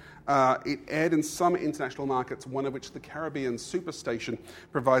repeated. It aired in some international markets, one of which the Caribbean Superstation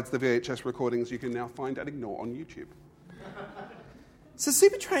provides the VHS recordings you can now find and ignore on YouTube. So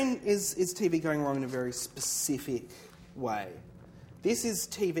Supertrain is TV going wrong in a very specific way. This is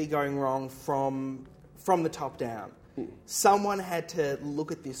TV going wrong from the top down. Someone had to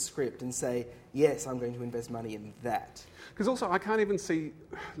look at this script and say, yes, I'm going to invest money in that. Because also, I can't even see...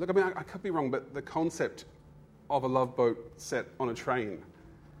 Look, I mean, I could be wrong, but the concept of a Love Boat set on a train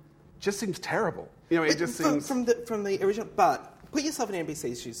just seems terrible. It just seems... From the original... But put yourself in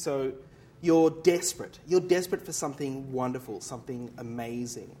NBC's shoes. So you're desperate. You're desperate for something wonderful, something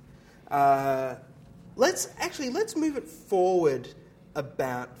amazing. Let's move it forward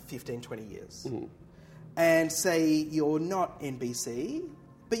about 15, 20 years. Mm-hmm. And say you're not NBC,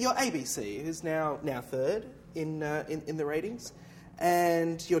 but you're ABC, who's now third in the ratings,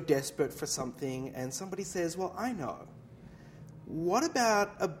 and you're desperate for something, and somebody says, well, I know. What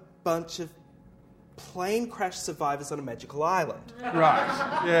about a bunch of plane crash survivors on a magical island?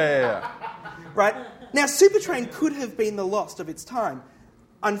 Right. Yeah. Right? Now, Supertrain could have been the Lost of its time.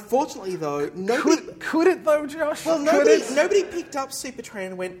 Unfortunately, though, nobody... Could it, though, Josh? Well, nobody picked up Supertrain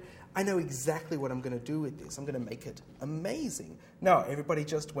and went, I know exactly what I'm going to do with this. I'm going to make it amazing. No, everybody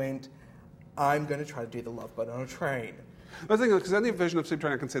just went, I'm going to try to do the Love Boat on a train. I think because the only version of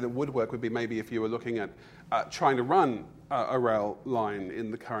Supertrain I can say that would work would be maybe if you were looking at trying to run a rail line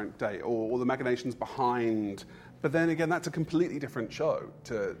in the current day, or the machinations behind. But then again, that's a completely different show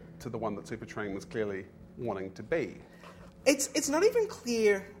to the one that Supertrain was clearly wanting to be. It's not even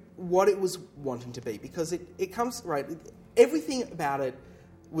clear what it was wanting to be, because it comes, right, everything about it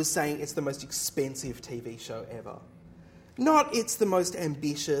was saying it's the most expensive TV show ever. Not it's the most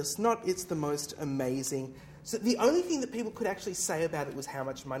ambitious, not it's the most amazing. So the only thing that people could actually say about it was how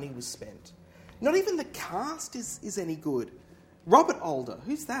much money was spent. Not even the cast is any good. Robert Alder,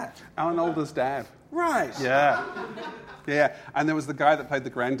 who's that? Alan Alda's dad. Right. Yeah. And there was the guy that played the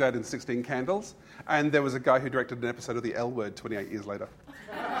granddad in 16 Candles, and there was a guy who directed an episode of The L Word 28 years later.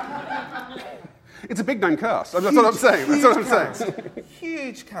 It's a big name cast. That's what I'm saying. That's what I'm saying.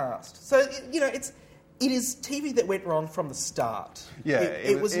 Huge cast. So, it is TV that went wrong from the start. Yeah,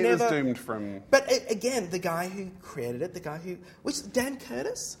 it was never... It was doomed from... But again, the guy who created it, Dan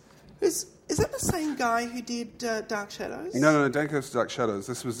Curtis? Is that the same guy who did Dark Shadows? No, Dan Curtis Dark Shadows.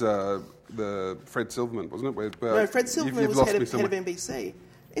 This was the Fred Silverman, wasn't it? No, Fred Silverman was head of NBC.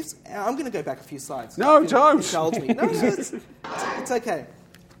 I'm going to go back a few slides. No, don't! Indulge me. No, it's okay.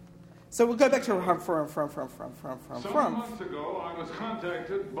 So we'll go back to from. Some months ago, I was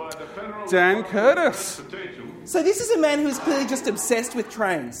contacted by the Federal Dan Curtis. So this is a man who is clearly just obsessed with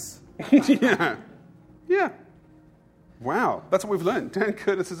trains. Yeah. Wow, that's what we've learned. Dan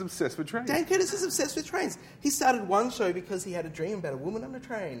Curtis is obsessed with trains. Dan Curtis is obsessed with trains. He started one show because he had a dream about a woman on a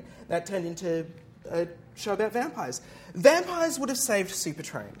train. That turned into a show about vampires. Vampires would have saved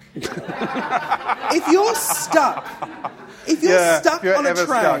Supertrain. If you're stuck on a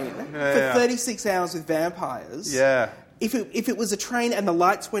train for 36 hours with vampires, if it was a train and the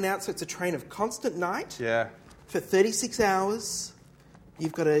lights went out, so it's a train of constant night, for 36 hours,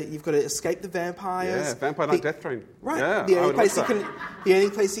 you've got to escape the vampires. Yeah, Vampire Night Death Train. Right. Yeah, the only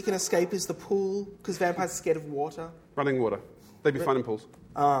place you can escape is the pool because vampires are scared of water. Running water. They'd be fun in pools.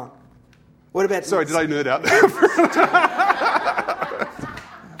 What about... Sorry, did I nerd out there?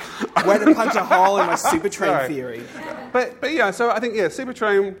 Way to punch a hole in my Supertrain theory. But yeah, so I think,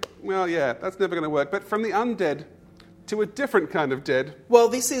 Supertrain, well, that's never going to work. But from the undead to a different kind of dead... Well,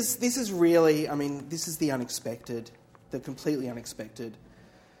 this is really, this is the unexpected, the completely unexpected.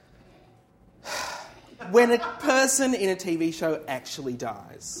 When a person in a TV show actually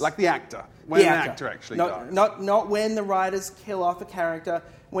dies. Like the actor. When an actor actually dies. Not when the writers kill off a character,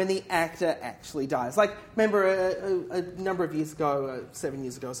 when the actor actually dies. Like, remember a number of years ago, 7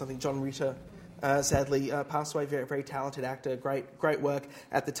 years ago or something, John Ritter sadly passed away, very, very talented actor, great work.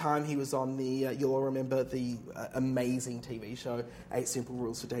 At the time he was on the, you'll all remember the amazing TV show, 8 Simple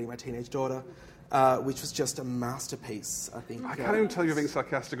Rules for Dating My Teenage Daughter. Which was just a masterpiece, I think. I can't even tell you're being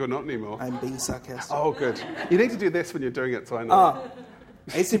sarcastic or not anymore. I'm being sarcastic. Oh, good. You need to do this when you're doing it, so I know.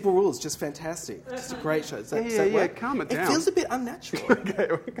 8 Simple Rules, just fantastic. Just a great show. Calm it down. It feels a bit unnatural. Okay,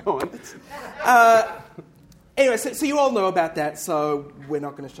 go on. Anyway, so you all know about that, so we're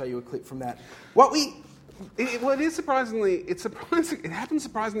not going to show you a clip from that. It happens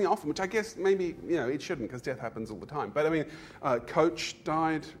surprisingly often, which I guess maybe, it shouldn't, because death happens all the time. But, Coach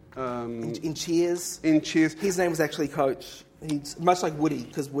died... in Cheers. In Cheers. His name was actually Coach. He's much like Woody,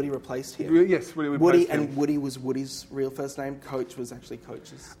 because Woody replaced him. Yes, Woody replaced him. And Woody was Woody's real first name. Coach was actually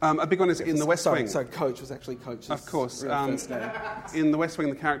Coach's. A big one is in The West Wing. So Coach was actually Coach's real first name. In The West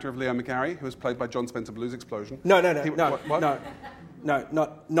Wing, the character of Leo McGarry, who was played by John Spencer Blues Explosion. No, not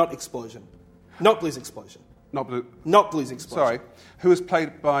Explosion. Not Blues Explosion. Not Blues Explosion. Sorry. Who was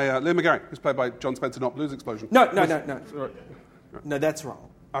played by Leo McGarry, who's played by John Spencer, not Blues Explosion. No. No, that's wrong.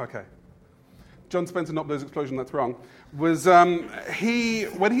 Okay. John Spencer, not Blues Explosion, that's wrong. Was when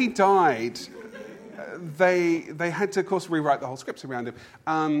he died, they had to, of course, rewrite the whole scripts around him.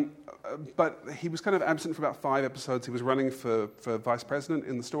 But he was kind of absent for about 5 episodes. He was running for vice president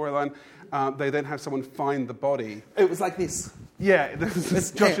in the storyline. They then have someone find the body. It was like this. Yeah,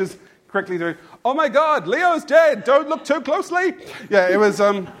 Josh is correctly doing, oh my God, Leo's dead, don't look too closely. Yeah, it was...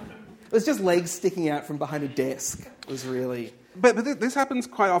 It was just legs sticking out from behind a desk. It was really... But this happens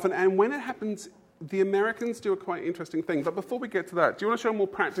quite often, and when it happens, the Americans do a quite interesting thing. But before we get to that, do you want to show more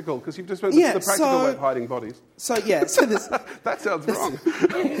practical? Because you've just went the practical way of hiding bodies. So this... That sounds wrong.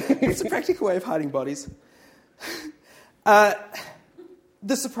 It's a practical way of hiding bodies. The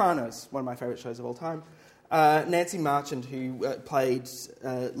Sopranos, one of my favourite shows of all time. Nancy Marchand, who played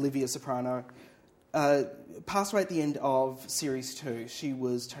Livia Soprano, passed away at the end of Series 2. She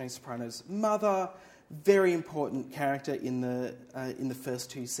was Tony Soprano's mother, very important character in the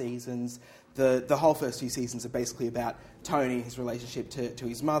first 2 seasons. The whole first 2 seasons are basically about Tony, his relationship to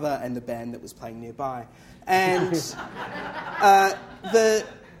his mother, and the band that was playing nearby. And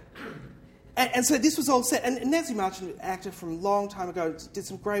and so this was all set. And Nancy Marchand, actor from a long time ago, did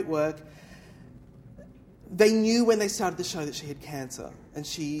some great work. They knew when they started the show that she had cancer, and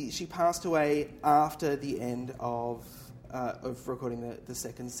she passed away after the end of recording the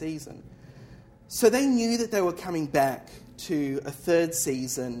second season. So they knew that they were coming back to a 3rd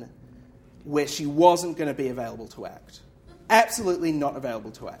season where she wasn't going to be available to act. Absolutely not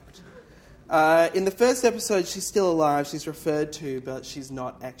available to act. In the first episode, she's still alive, she's referred to, but she's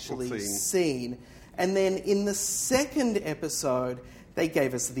not actually seen. And then in the second episode, they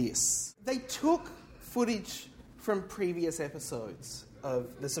gave us this. They took footage from previous episodes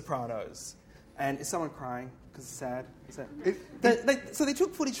of The Sopranos And is someone crying because it's sad? Is that... So they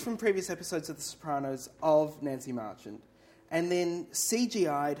took footage from previous episodes of The Sopranos of Nancy Marchand and then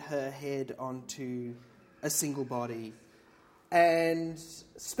CGI'd her head onto a single body and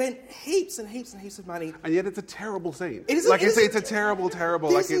spent heaps and heaps and heaps of money. And yet it's a terrible scene. It's a terrible...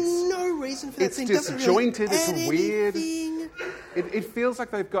 There's no reason for that scene. It's disjointed, really it's weird. Anything. It feels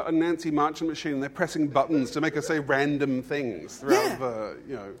like they've got a Nancy Marchand machine and they're pressing buttons to make her say random things throughout the,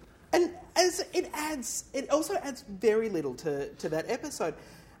 you know... And as it also adds very little to that episode.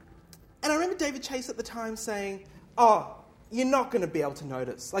 And I remember David Chase at the time saying, "Oh, you're not going to be able to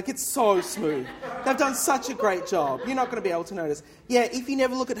notice. Like, it's so smooth. They've done such a great job. You're not going to be able to notice." Yeah, if you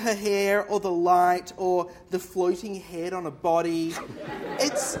never look at her hair or the light or the floating head on a body,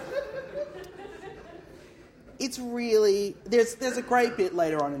 it's really... There's a great bit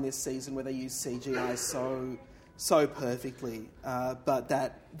later on in this season where they use CGI so perfectly, but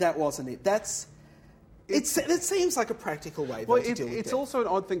that wasn't it. It seems like a practical way to deal with it's death. also an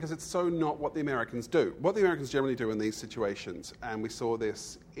odd thing because it's so not what the Americans do. What the Americans generally do in these situations, and we saw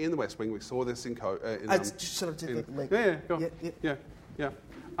this in The West Wing, we saw this in...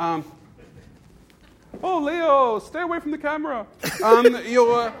 Oh, Leo, stay away from the camera.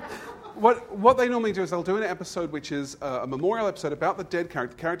 What they normally do is they'll do an episode which is a memorial episode about the dead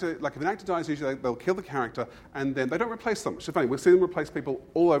character. The character, like if an actor dies, usually they'll kill the character and then they don't replace them. Which is funny. We've seen them replace people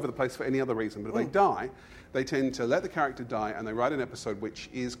all over the place for any other reason. But if they die, they tend to let the character die and they write an episode which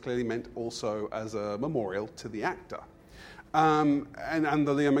is clearly meant also as a memorial to the actor. And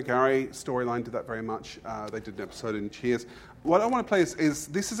the Leo McGarry storyline did that very much. They did an episode in Cheers. What I want to play is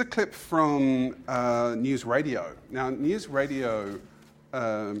this is a clip from News Radio. Now, News Radio...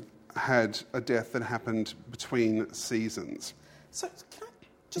 had a death that happened between seasons. So, can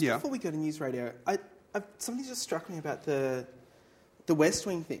I, before we go to News Radio, something just struck me about the West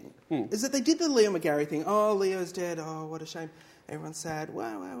Wing thing. Is that they did the Leo McGarry thing. Oh, Leo's dead. Oh, what a shame. Everyone's sad.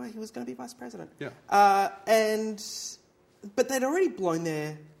 Wow, he was going to be vice president. Yeah. But they'd already blown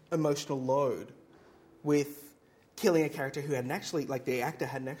their emotional load with killing a character who hadn't actually, like the actor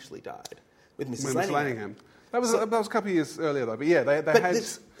hadn't actually died, with Mrs. Lanningham. That was a couple of years earlier, though. But yeah, they had...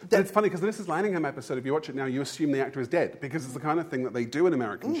 But it's funny, because the Mrs. Lanningham episode, if you watch it now, you assume the actor is dead, because it's the kind of thing that they do in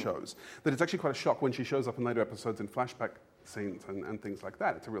American shows, that it's actually quite a shock when she shows up in later episodes in flashback scenes and things like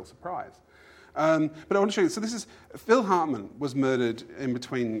that. It's a real surprise. But I want to show you, so this is... Phil Hartman was murdered in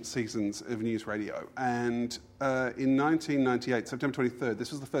between seasons of News Radio, and in 1998, September 23rd, this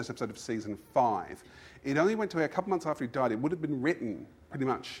was the first episode of season 5. It only went to air a couple months after he died. It would have been written pretty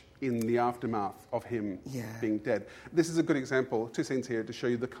much in the aftermath of him being dead. This is a good example, 2 scenes here, to show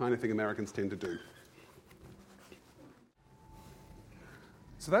you the kind of thing Americans tend to do.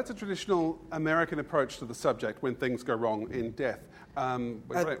 So that's a traditional American approach to the subject when things go wrong in death. We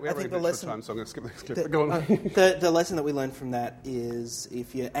have the lesson... time, so I'm going to skip this clip. Go on. The lesson that we learned from that is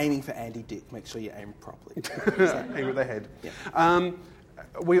if you're aiming for Andy Dick, make sure you aim properly. Aim with the head. Yeah.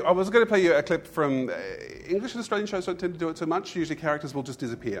 I was going to play you a clip from... English and Australian shows don't tend to do it so much. Usually characters will just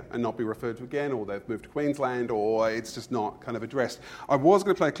disappear and not be referred to again, or they've moved to Queensland, or it's just not kind of addressed. I was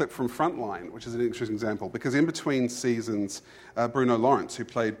going to play a clip from Frontline, which is an interesting example, because in between seasons, Bruno Lawrence, who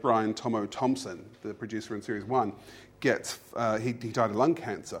played Brian Tomo Thompson, the producer in Series 1, he died of lung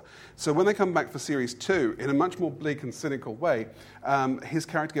cancer. So when they come back for Series 2, in a much more bleak and cynical way, his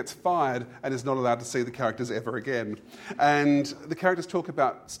character gets fired and is not allowed to see the characters ever again. And the characters talk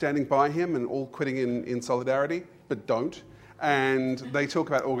about standing by him and all quitting in solidarity, but don't. And they talk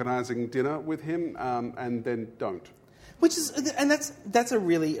about organising dinner with him and then don't. That's a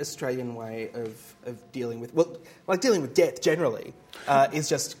really Australian way of dealing with, dealing with death generally, is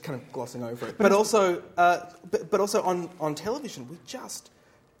just kind of glossing over it. But also on television, we just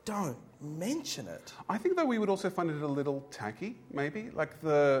don't mention it. I think, though, we would also find it a little tacky, maybe, like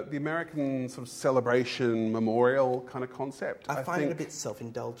the American sort of celebration memorial kind of concept. I find it a bit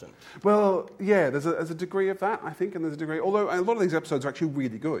self-indulgent. Well, yeah, there's a degree of that, I think, and there's a degree. Although a lot of these episodes are actually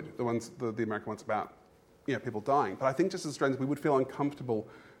really good, the American ones about people dying. But I think just as Australians, we would feel uncomfortable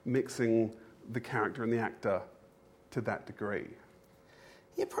mixing the character and the actor to that degree.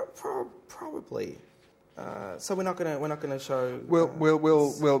 Yeah, probably. So we're not gonna show.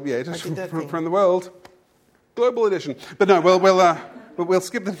 Just from the world, global edition. But no, we'll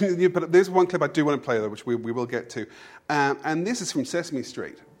skip the new. But there's one clip I do want to play though, which we will get to, and this is from Sesame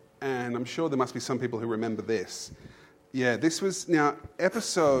Street, and I'm sure there must be some people who remember this. Yeah, this was now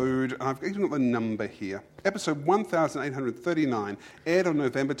episode, and I've even got the number here, episode 1839, aired on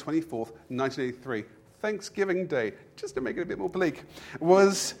November 24th, 1983, Thanksgiving Day, just to make it a bit more bleak,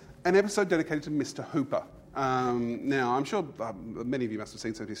 was an episode dedicated to Mr. Hooper. Now, I'm sure many of you must have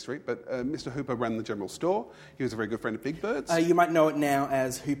seen Sesame Street, but Mr. Hooper ran the general store. He was a very good friend of Big Bird's. You might know it now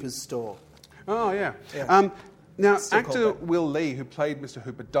as Hooper's Store. Oh, yeah. Yeah. Now, Still actor called that. Will Lee, who played Mr.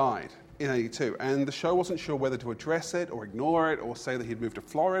 Hooper, died in 1982, and the show wasn't sure whether to address it or ignore it or say that he'd moved to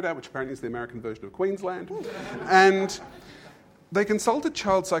Florida, which apparently is the American version of Queensland. And they consulted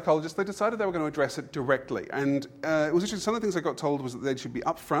child psychologists. They decided they were going to address it directly. And it was interesting. Some of the things I got told was that they should be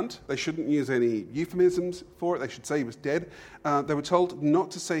upfront. They shouldn't use any euphemisms for it. They should say he was dead. They were told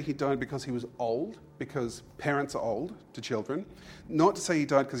not to say he died because he was old, because parents are old to children. Not to say he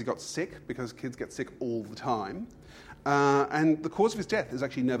died because he got sick, because kids get sick all the time. And the cause of his death is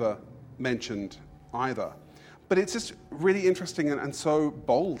actually never mentioned either. But it's just really interesting and so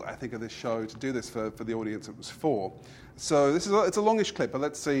bold, I think, of this show to do this for the audience it was for. So it's a longish clip, but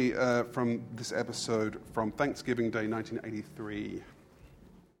let's see from this episode from Thanksgiving Day 1983.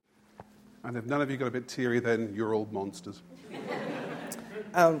 And if none of you got a bit teary, then you're all monsters.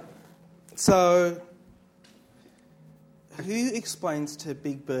 So, who explains to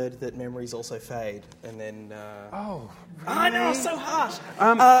Big Bird that memories also fade? And then... Oh, I know, so harsh!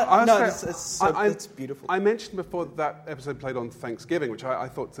 It's beautiful. I mentioned before that episode played on Thanksgiving, which I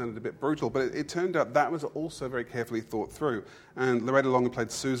thought sounded a bit brutal, but it turned out that was also very carefully thought through. And Loretta Long, who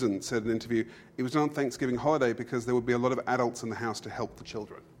played Susan, said in an interview, it was done on Thanksgiving holiday because there would be a lot of adults in the house to help the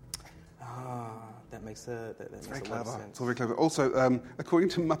children. That makes a lot of sense. It's all very clever. Also, according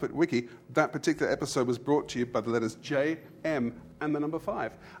to Muppet Wiki, that particular episode was brought to you by the letters J, M, and the number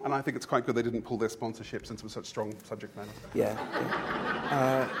 5. And I think it's quite good they didn't pull their sponsorship since it was such strong subject matter. Yeah.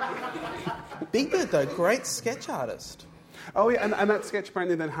 Big Bird, though, great sketch artist. Oh, yeah, and that sketch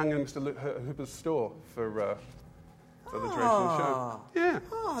apparently then hung in Mr. Hooper's store for the duration of the show. Yeah.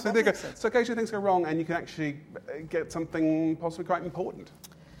 So there you go. Sense. So occasionally things go wrong and you can actually get something possibly quite important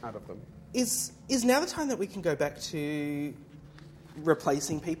out of them. Is now the time that we can go back to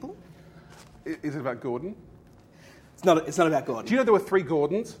replacing people? Is it about Gordon? It's not about Gordon. Do you know there were 3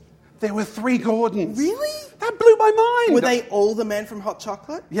 Gordons? There were 3 Gordons. Really? That blew my mind. Were they all the man from Hot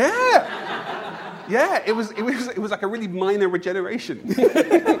Chocolate? Yeah. Yeah, it was like a really minor regeneration.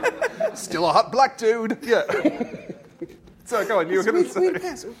 Still a hot black dude. Yeah. So go on, you were going to say.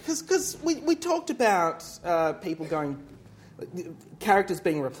 Because we talked about people characters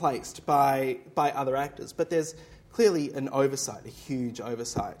being replaced by other actors, but there's clearly an oversight, a huge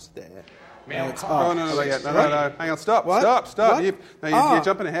oversight there. No. Hang on, stop. What? Stop. What? You're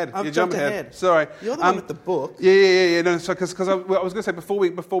jumping ahead. I've You're jumped jumping ahead. Sorry. You're the one with the book. Yeah. No, because I was going to say before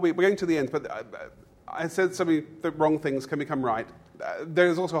we're going to the end, but I said some of the wrong things can become right.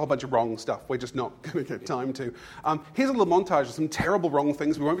 There's also a whole bunch of wrong stuff we're just not going to get time to. Here's a little montage of some terrible wrong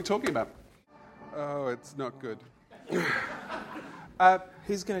things we won't be talking about. Oh, it's not good.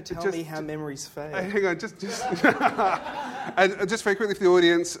 Who's going to tell me how memories fade? Hang on, just and just very quickly for the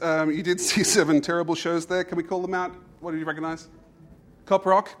audience, you did see 7 terrible shows there. Can we call them out? What did you recognise? Cop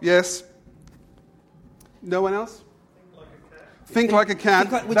Rock, yes. No one else? Think Like a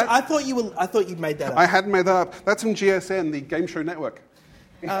Cat. I thought you'd made that up. I hadn't made that up. That's from GSN, the Game Show Network.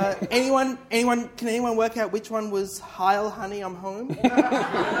 Can anyone work out which one was Heil Honey, I'm Home?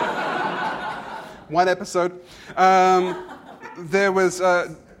 One episode. There was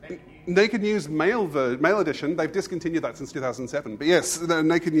Naked News male edition. They've discontinued that since 2007. But yes, the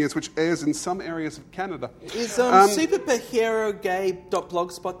Naked News, which airs in some areas of Canada. Is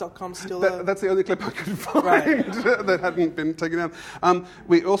superherogay.blogspot.com still there? That's the only clip I could find that hadn't been taken down.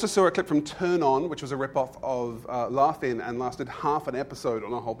 We also saw a clip from Turn On, which was a rip-off of Laugh In and lasted half an episode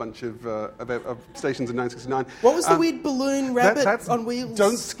on a whole bunch of stations in 1969. What was the weird balloon rabbit on wheels?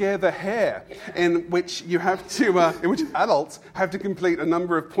 Don't Scare the Hare, in which you have to, in which adults have to complete a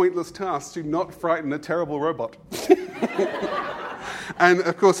number of pointless tasks to not frighten a terrible robot. And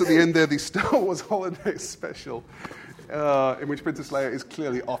of course, at the end there, the Star Wars Holiday Special, in which Princess Leia is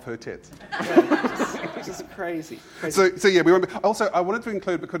clearly off her tits. Just crazy. So yeah, we won't be. Also, I wanted to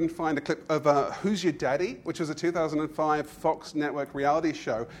include, but couldn't find, a clip of Who's Your Daddy, which was a 2005 Fox Network reality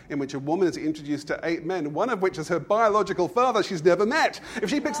show in which a woman is introduced to 8 men, one of which is her biological father she's never met. If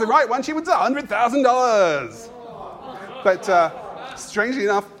she picks the right one, she wins $100,000. But strangely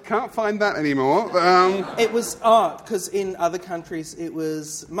enough, can't find that anymore. It was because in other countries it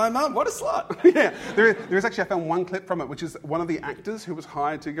was my mum. What a slut! Yeah, there is actually. I found one clip from it, which is one of the actors who was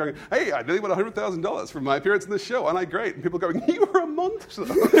hired to go, "Hey, I nearly won $100,000 from my appearance in this show, and I great." And people going, "You were a monster."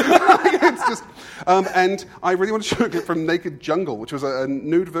 It's just, and I really want to show a clip from Naked Jungle, which was a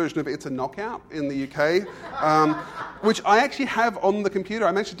nude version of It's a Knockout in the UK, which I actually have on the computer.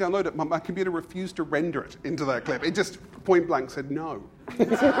 I managed to download it. My computer refused to render it into that clip. It just point blank said no.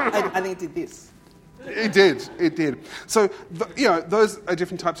 I think it did this. It did. So, those are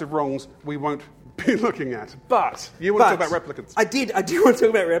different types of wrongs we won't be looking at. But you want to talk about replicants. I do want to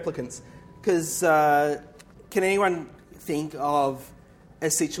talk about replicants. Because can anyone think of a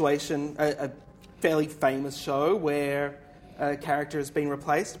situation, a fairly famous show, where a character has been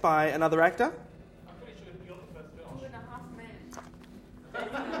replaced by another actor? I'm pretty sure you're the first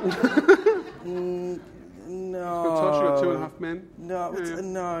film. No. Natasha, 2.5 Men? No,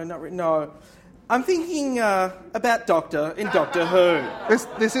 no, not really. No. I'm thinking about Doctor Who.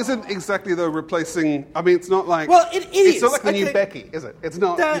 This isn't exactly though replacing. I mean, it's not like. Well, it is. It's not like the new Becky, is it? It's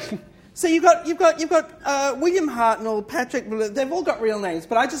not. So you've got William Hartnell, Patrick. They've all got real names,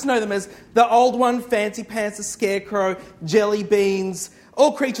 but I just know them as the old one, Fancy Pants, the Scarecrow, Jelly Beans,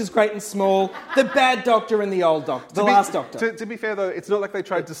 All Creatures Great and Small, the Bad Doctor, and the Old Doctor, the Last Doctor. To be fair, though, it's not like they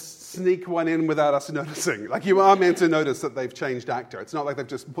tried to sneak one in without us noticing. Like, you are meant to notice that they've changed actor. It's not like they've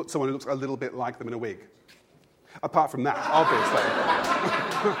just put someone who looks a little bit like them in a wig. Apart from that, obviously.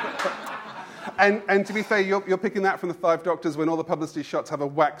 And to be fair, you're picking that from the Five Doctors when all the publicity shots have a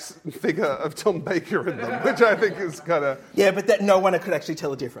wax figure of Tom Baker in them, which I think is kind of... Yeah, but that no one could actually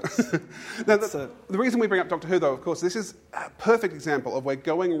tell the difference. Now, the reason we bring up Doctor Who, though, of course, this is a perfect example of where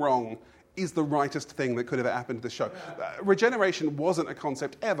going wrong is the rightest thing that could have happened to the show. Regeneration wasn't a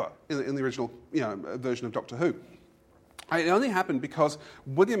concept ever in the original version of Doctor Who. It only happened because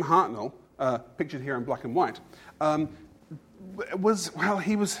William Hartnell, pictured here in black and white,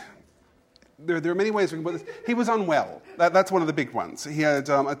 he was... There are many ways we can put this. He was unwell. That's one of the big ones. He had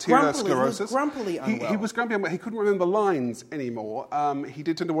arteriosclerosis. He was grumpily unwell. He was grumpy unwell. He couldn't remember lines anymore. He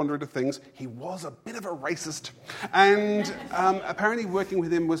did tend to wander into things. He was a bit of a racist. And apparently working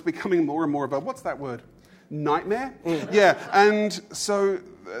with him was becoming more and more of a, what's that word? Nightmare? Yeah. And so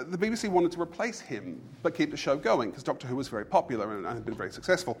the BBC wanted to replace him but keep the show going because Doctor Who was very popular and had been very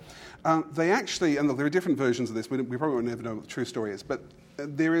successful. They actually, and look, there are different versions of this. We probably won't ever know what the true story is, but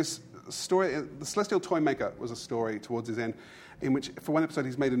there is... story. The Celestial Toymaker was a story towards his end in which for one episode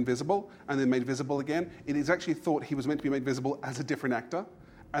he's made invisible and then made visible again. It is actually thought he was meant to be made visible as a different actor,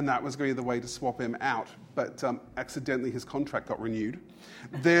 and that was going to be the way to swap him out, but accidentally his contract got renewed.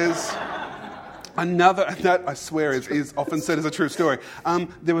 There's another, that I swear is often said as a true story.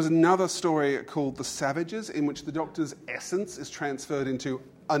 There was another story called The Savages in which the Doctor's essence is transferred into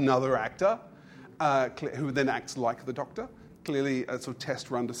another actor who then acts like the Doctor. Clearly a sort of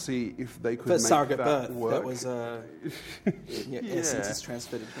test run to see if they could make surrogate that birth. work. That was essence is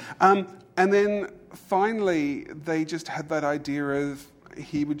transferred. And then finally, they just had that idea of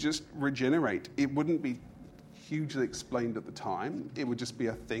he would just regenerate. It wouldn't be hugely explained at the time. It would just be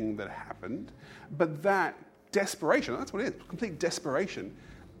a thing that happened. But that desperation, that's what it is, complete desperation,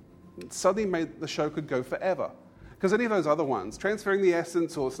 suddenly made the show could go forever. Because any of those other ones, transferring the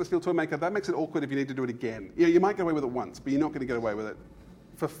essence or Celestial Toymaker, that makes it awkward if you need to do it again. You might get away with it once, but you're not going to get away with it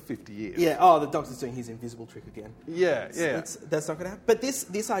for 50 years. Yeah, the Doctor's doing his invisible trick again. Yeah. That's not going to happen. But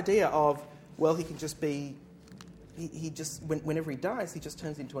this idea of, well, he can just be... He just, whenever he dies, he just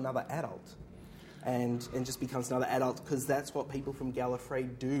turns into another adult. And just becomes another adult, because that's what people from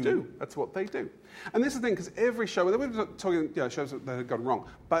Gallifrey do. That's what they do. And this is the thing, because every show... We're talking shows that have gone wrong,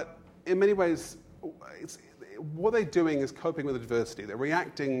 but in many ways... what they're doing is coping with adversity. They're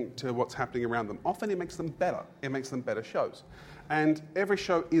reacting to what's happening around them. Often it makes them better. It makes them better shows. And every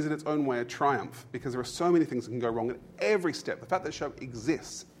show is in its own way a triumph because there are so many things that can go wrong at every step. The fact that the show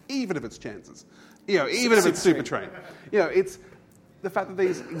exists, even if it's chances, even if it's Super Train, it's the fact that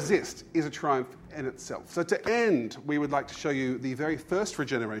these exist is a triumph in itself. So to end, we would like to show you the very first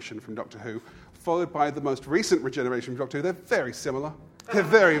regeneration from Doctor Who, followed by the most recent regeneration from Doctor Who. They're very similar. They're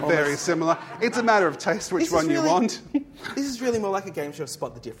very, very similar. It's a matter of taste which one you want. This is really more like a game show,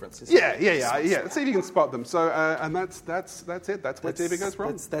 Spot the Difference. Yeah. See if you can spot them. So, and that's it. That's where TV goes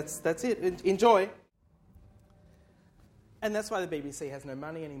wrong. That's it. Enjoy. And that's why the BBC has no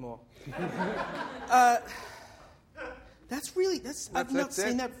money anymore. I've not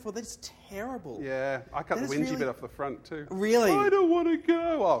seen that before. That's terrible. Yeah, I cut the whingy bit off the front too. Really? I don't want to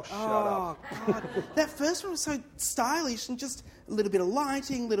go. Oh, shut up. God. That first one was so stylish and just a little bit of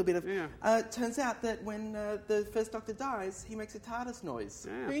lighting, a little bit of... turns out that when the first Doctor dies, he makes a TARDIS noise.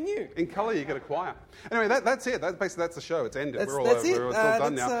 Yeah. Who knew? In colour, you get a choir. Anyway, that's it. That's the show. It's ended. We're all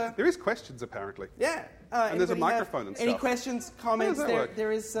done now. There is questions, apparently. Yeah. And there's a microphone and stuff. Any questions, comments? How does that work?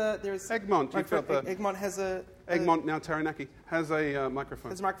 There is... Egmont. Egmont has a... Egmont, now Taranaki, has a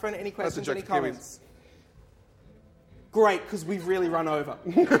microphone. Has a microphone. Any questions, any comments? Great, because we've really run over.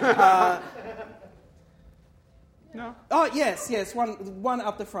 No. Oh, yes, one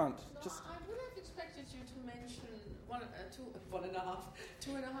up the front. No, just... I would have expected you to mention 2.5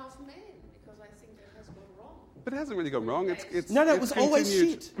 men, because I think that But it hasn't really gone wrong. It's No, it it's was always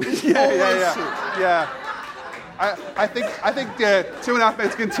continued. shit. It was Yeah. always shit. Yeah. I think Two and a Half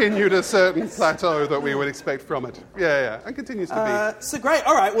Men's continued a certain plateau that we would expect from it. Yeah, and continues to be. So great.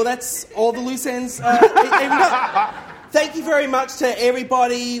 All right. Well, that's all the loose ends. Evened up. Thank you very much to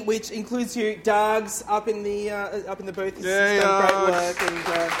everybody, which includes you, Doug's up in the booth. He's done great work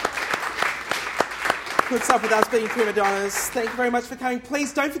and good stuff with us being prima donnas. Thank you very much for coming.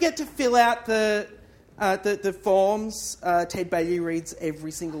 Please don't forget to fill out the forms. Ted Bailey reads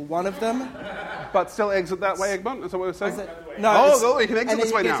every single one of them. But still exit that way, Egmont? Is that what we're saying? No. You can exit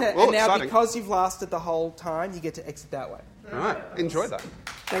this way now. And now, exciting. because you've lasted the whole time, you get to exit that way. All right. Enjoy that.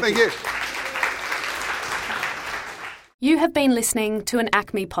 Thank you. You have been listening to an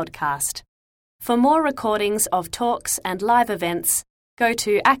ACME podcast. For more recordings of talks and live events, go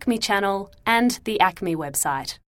to ACME Channel and the ACME website.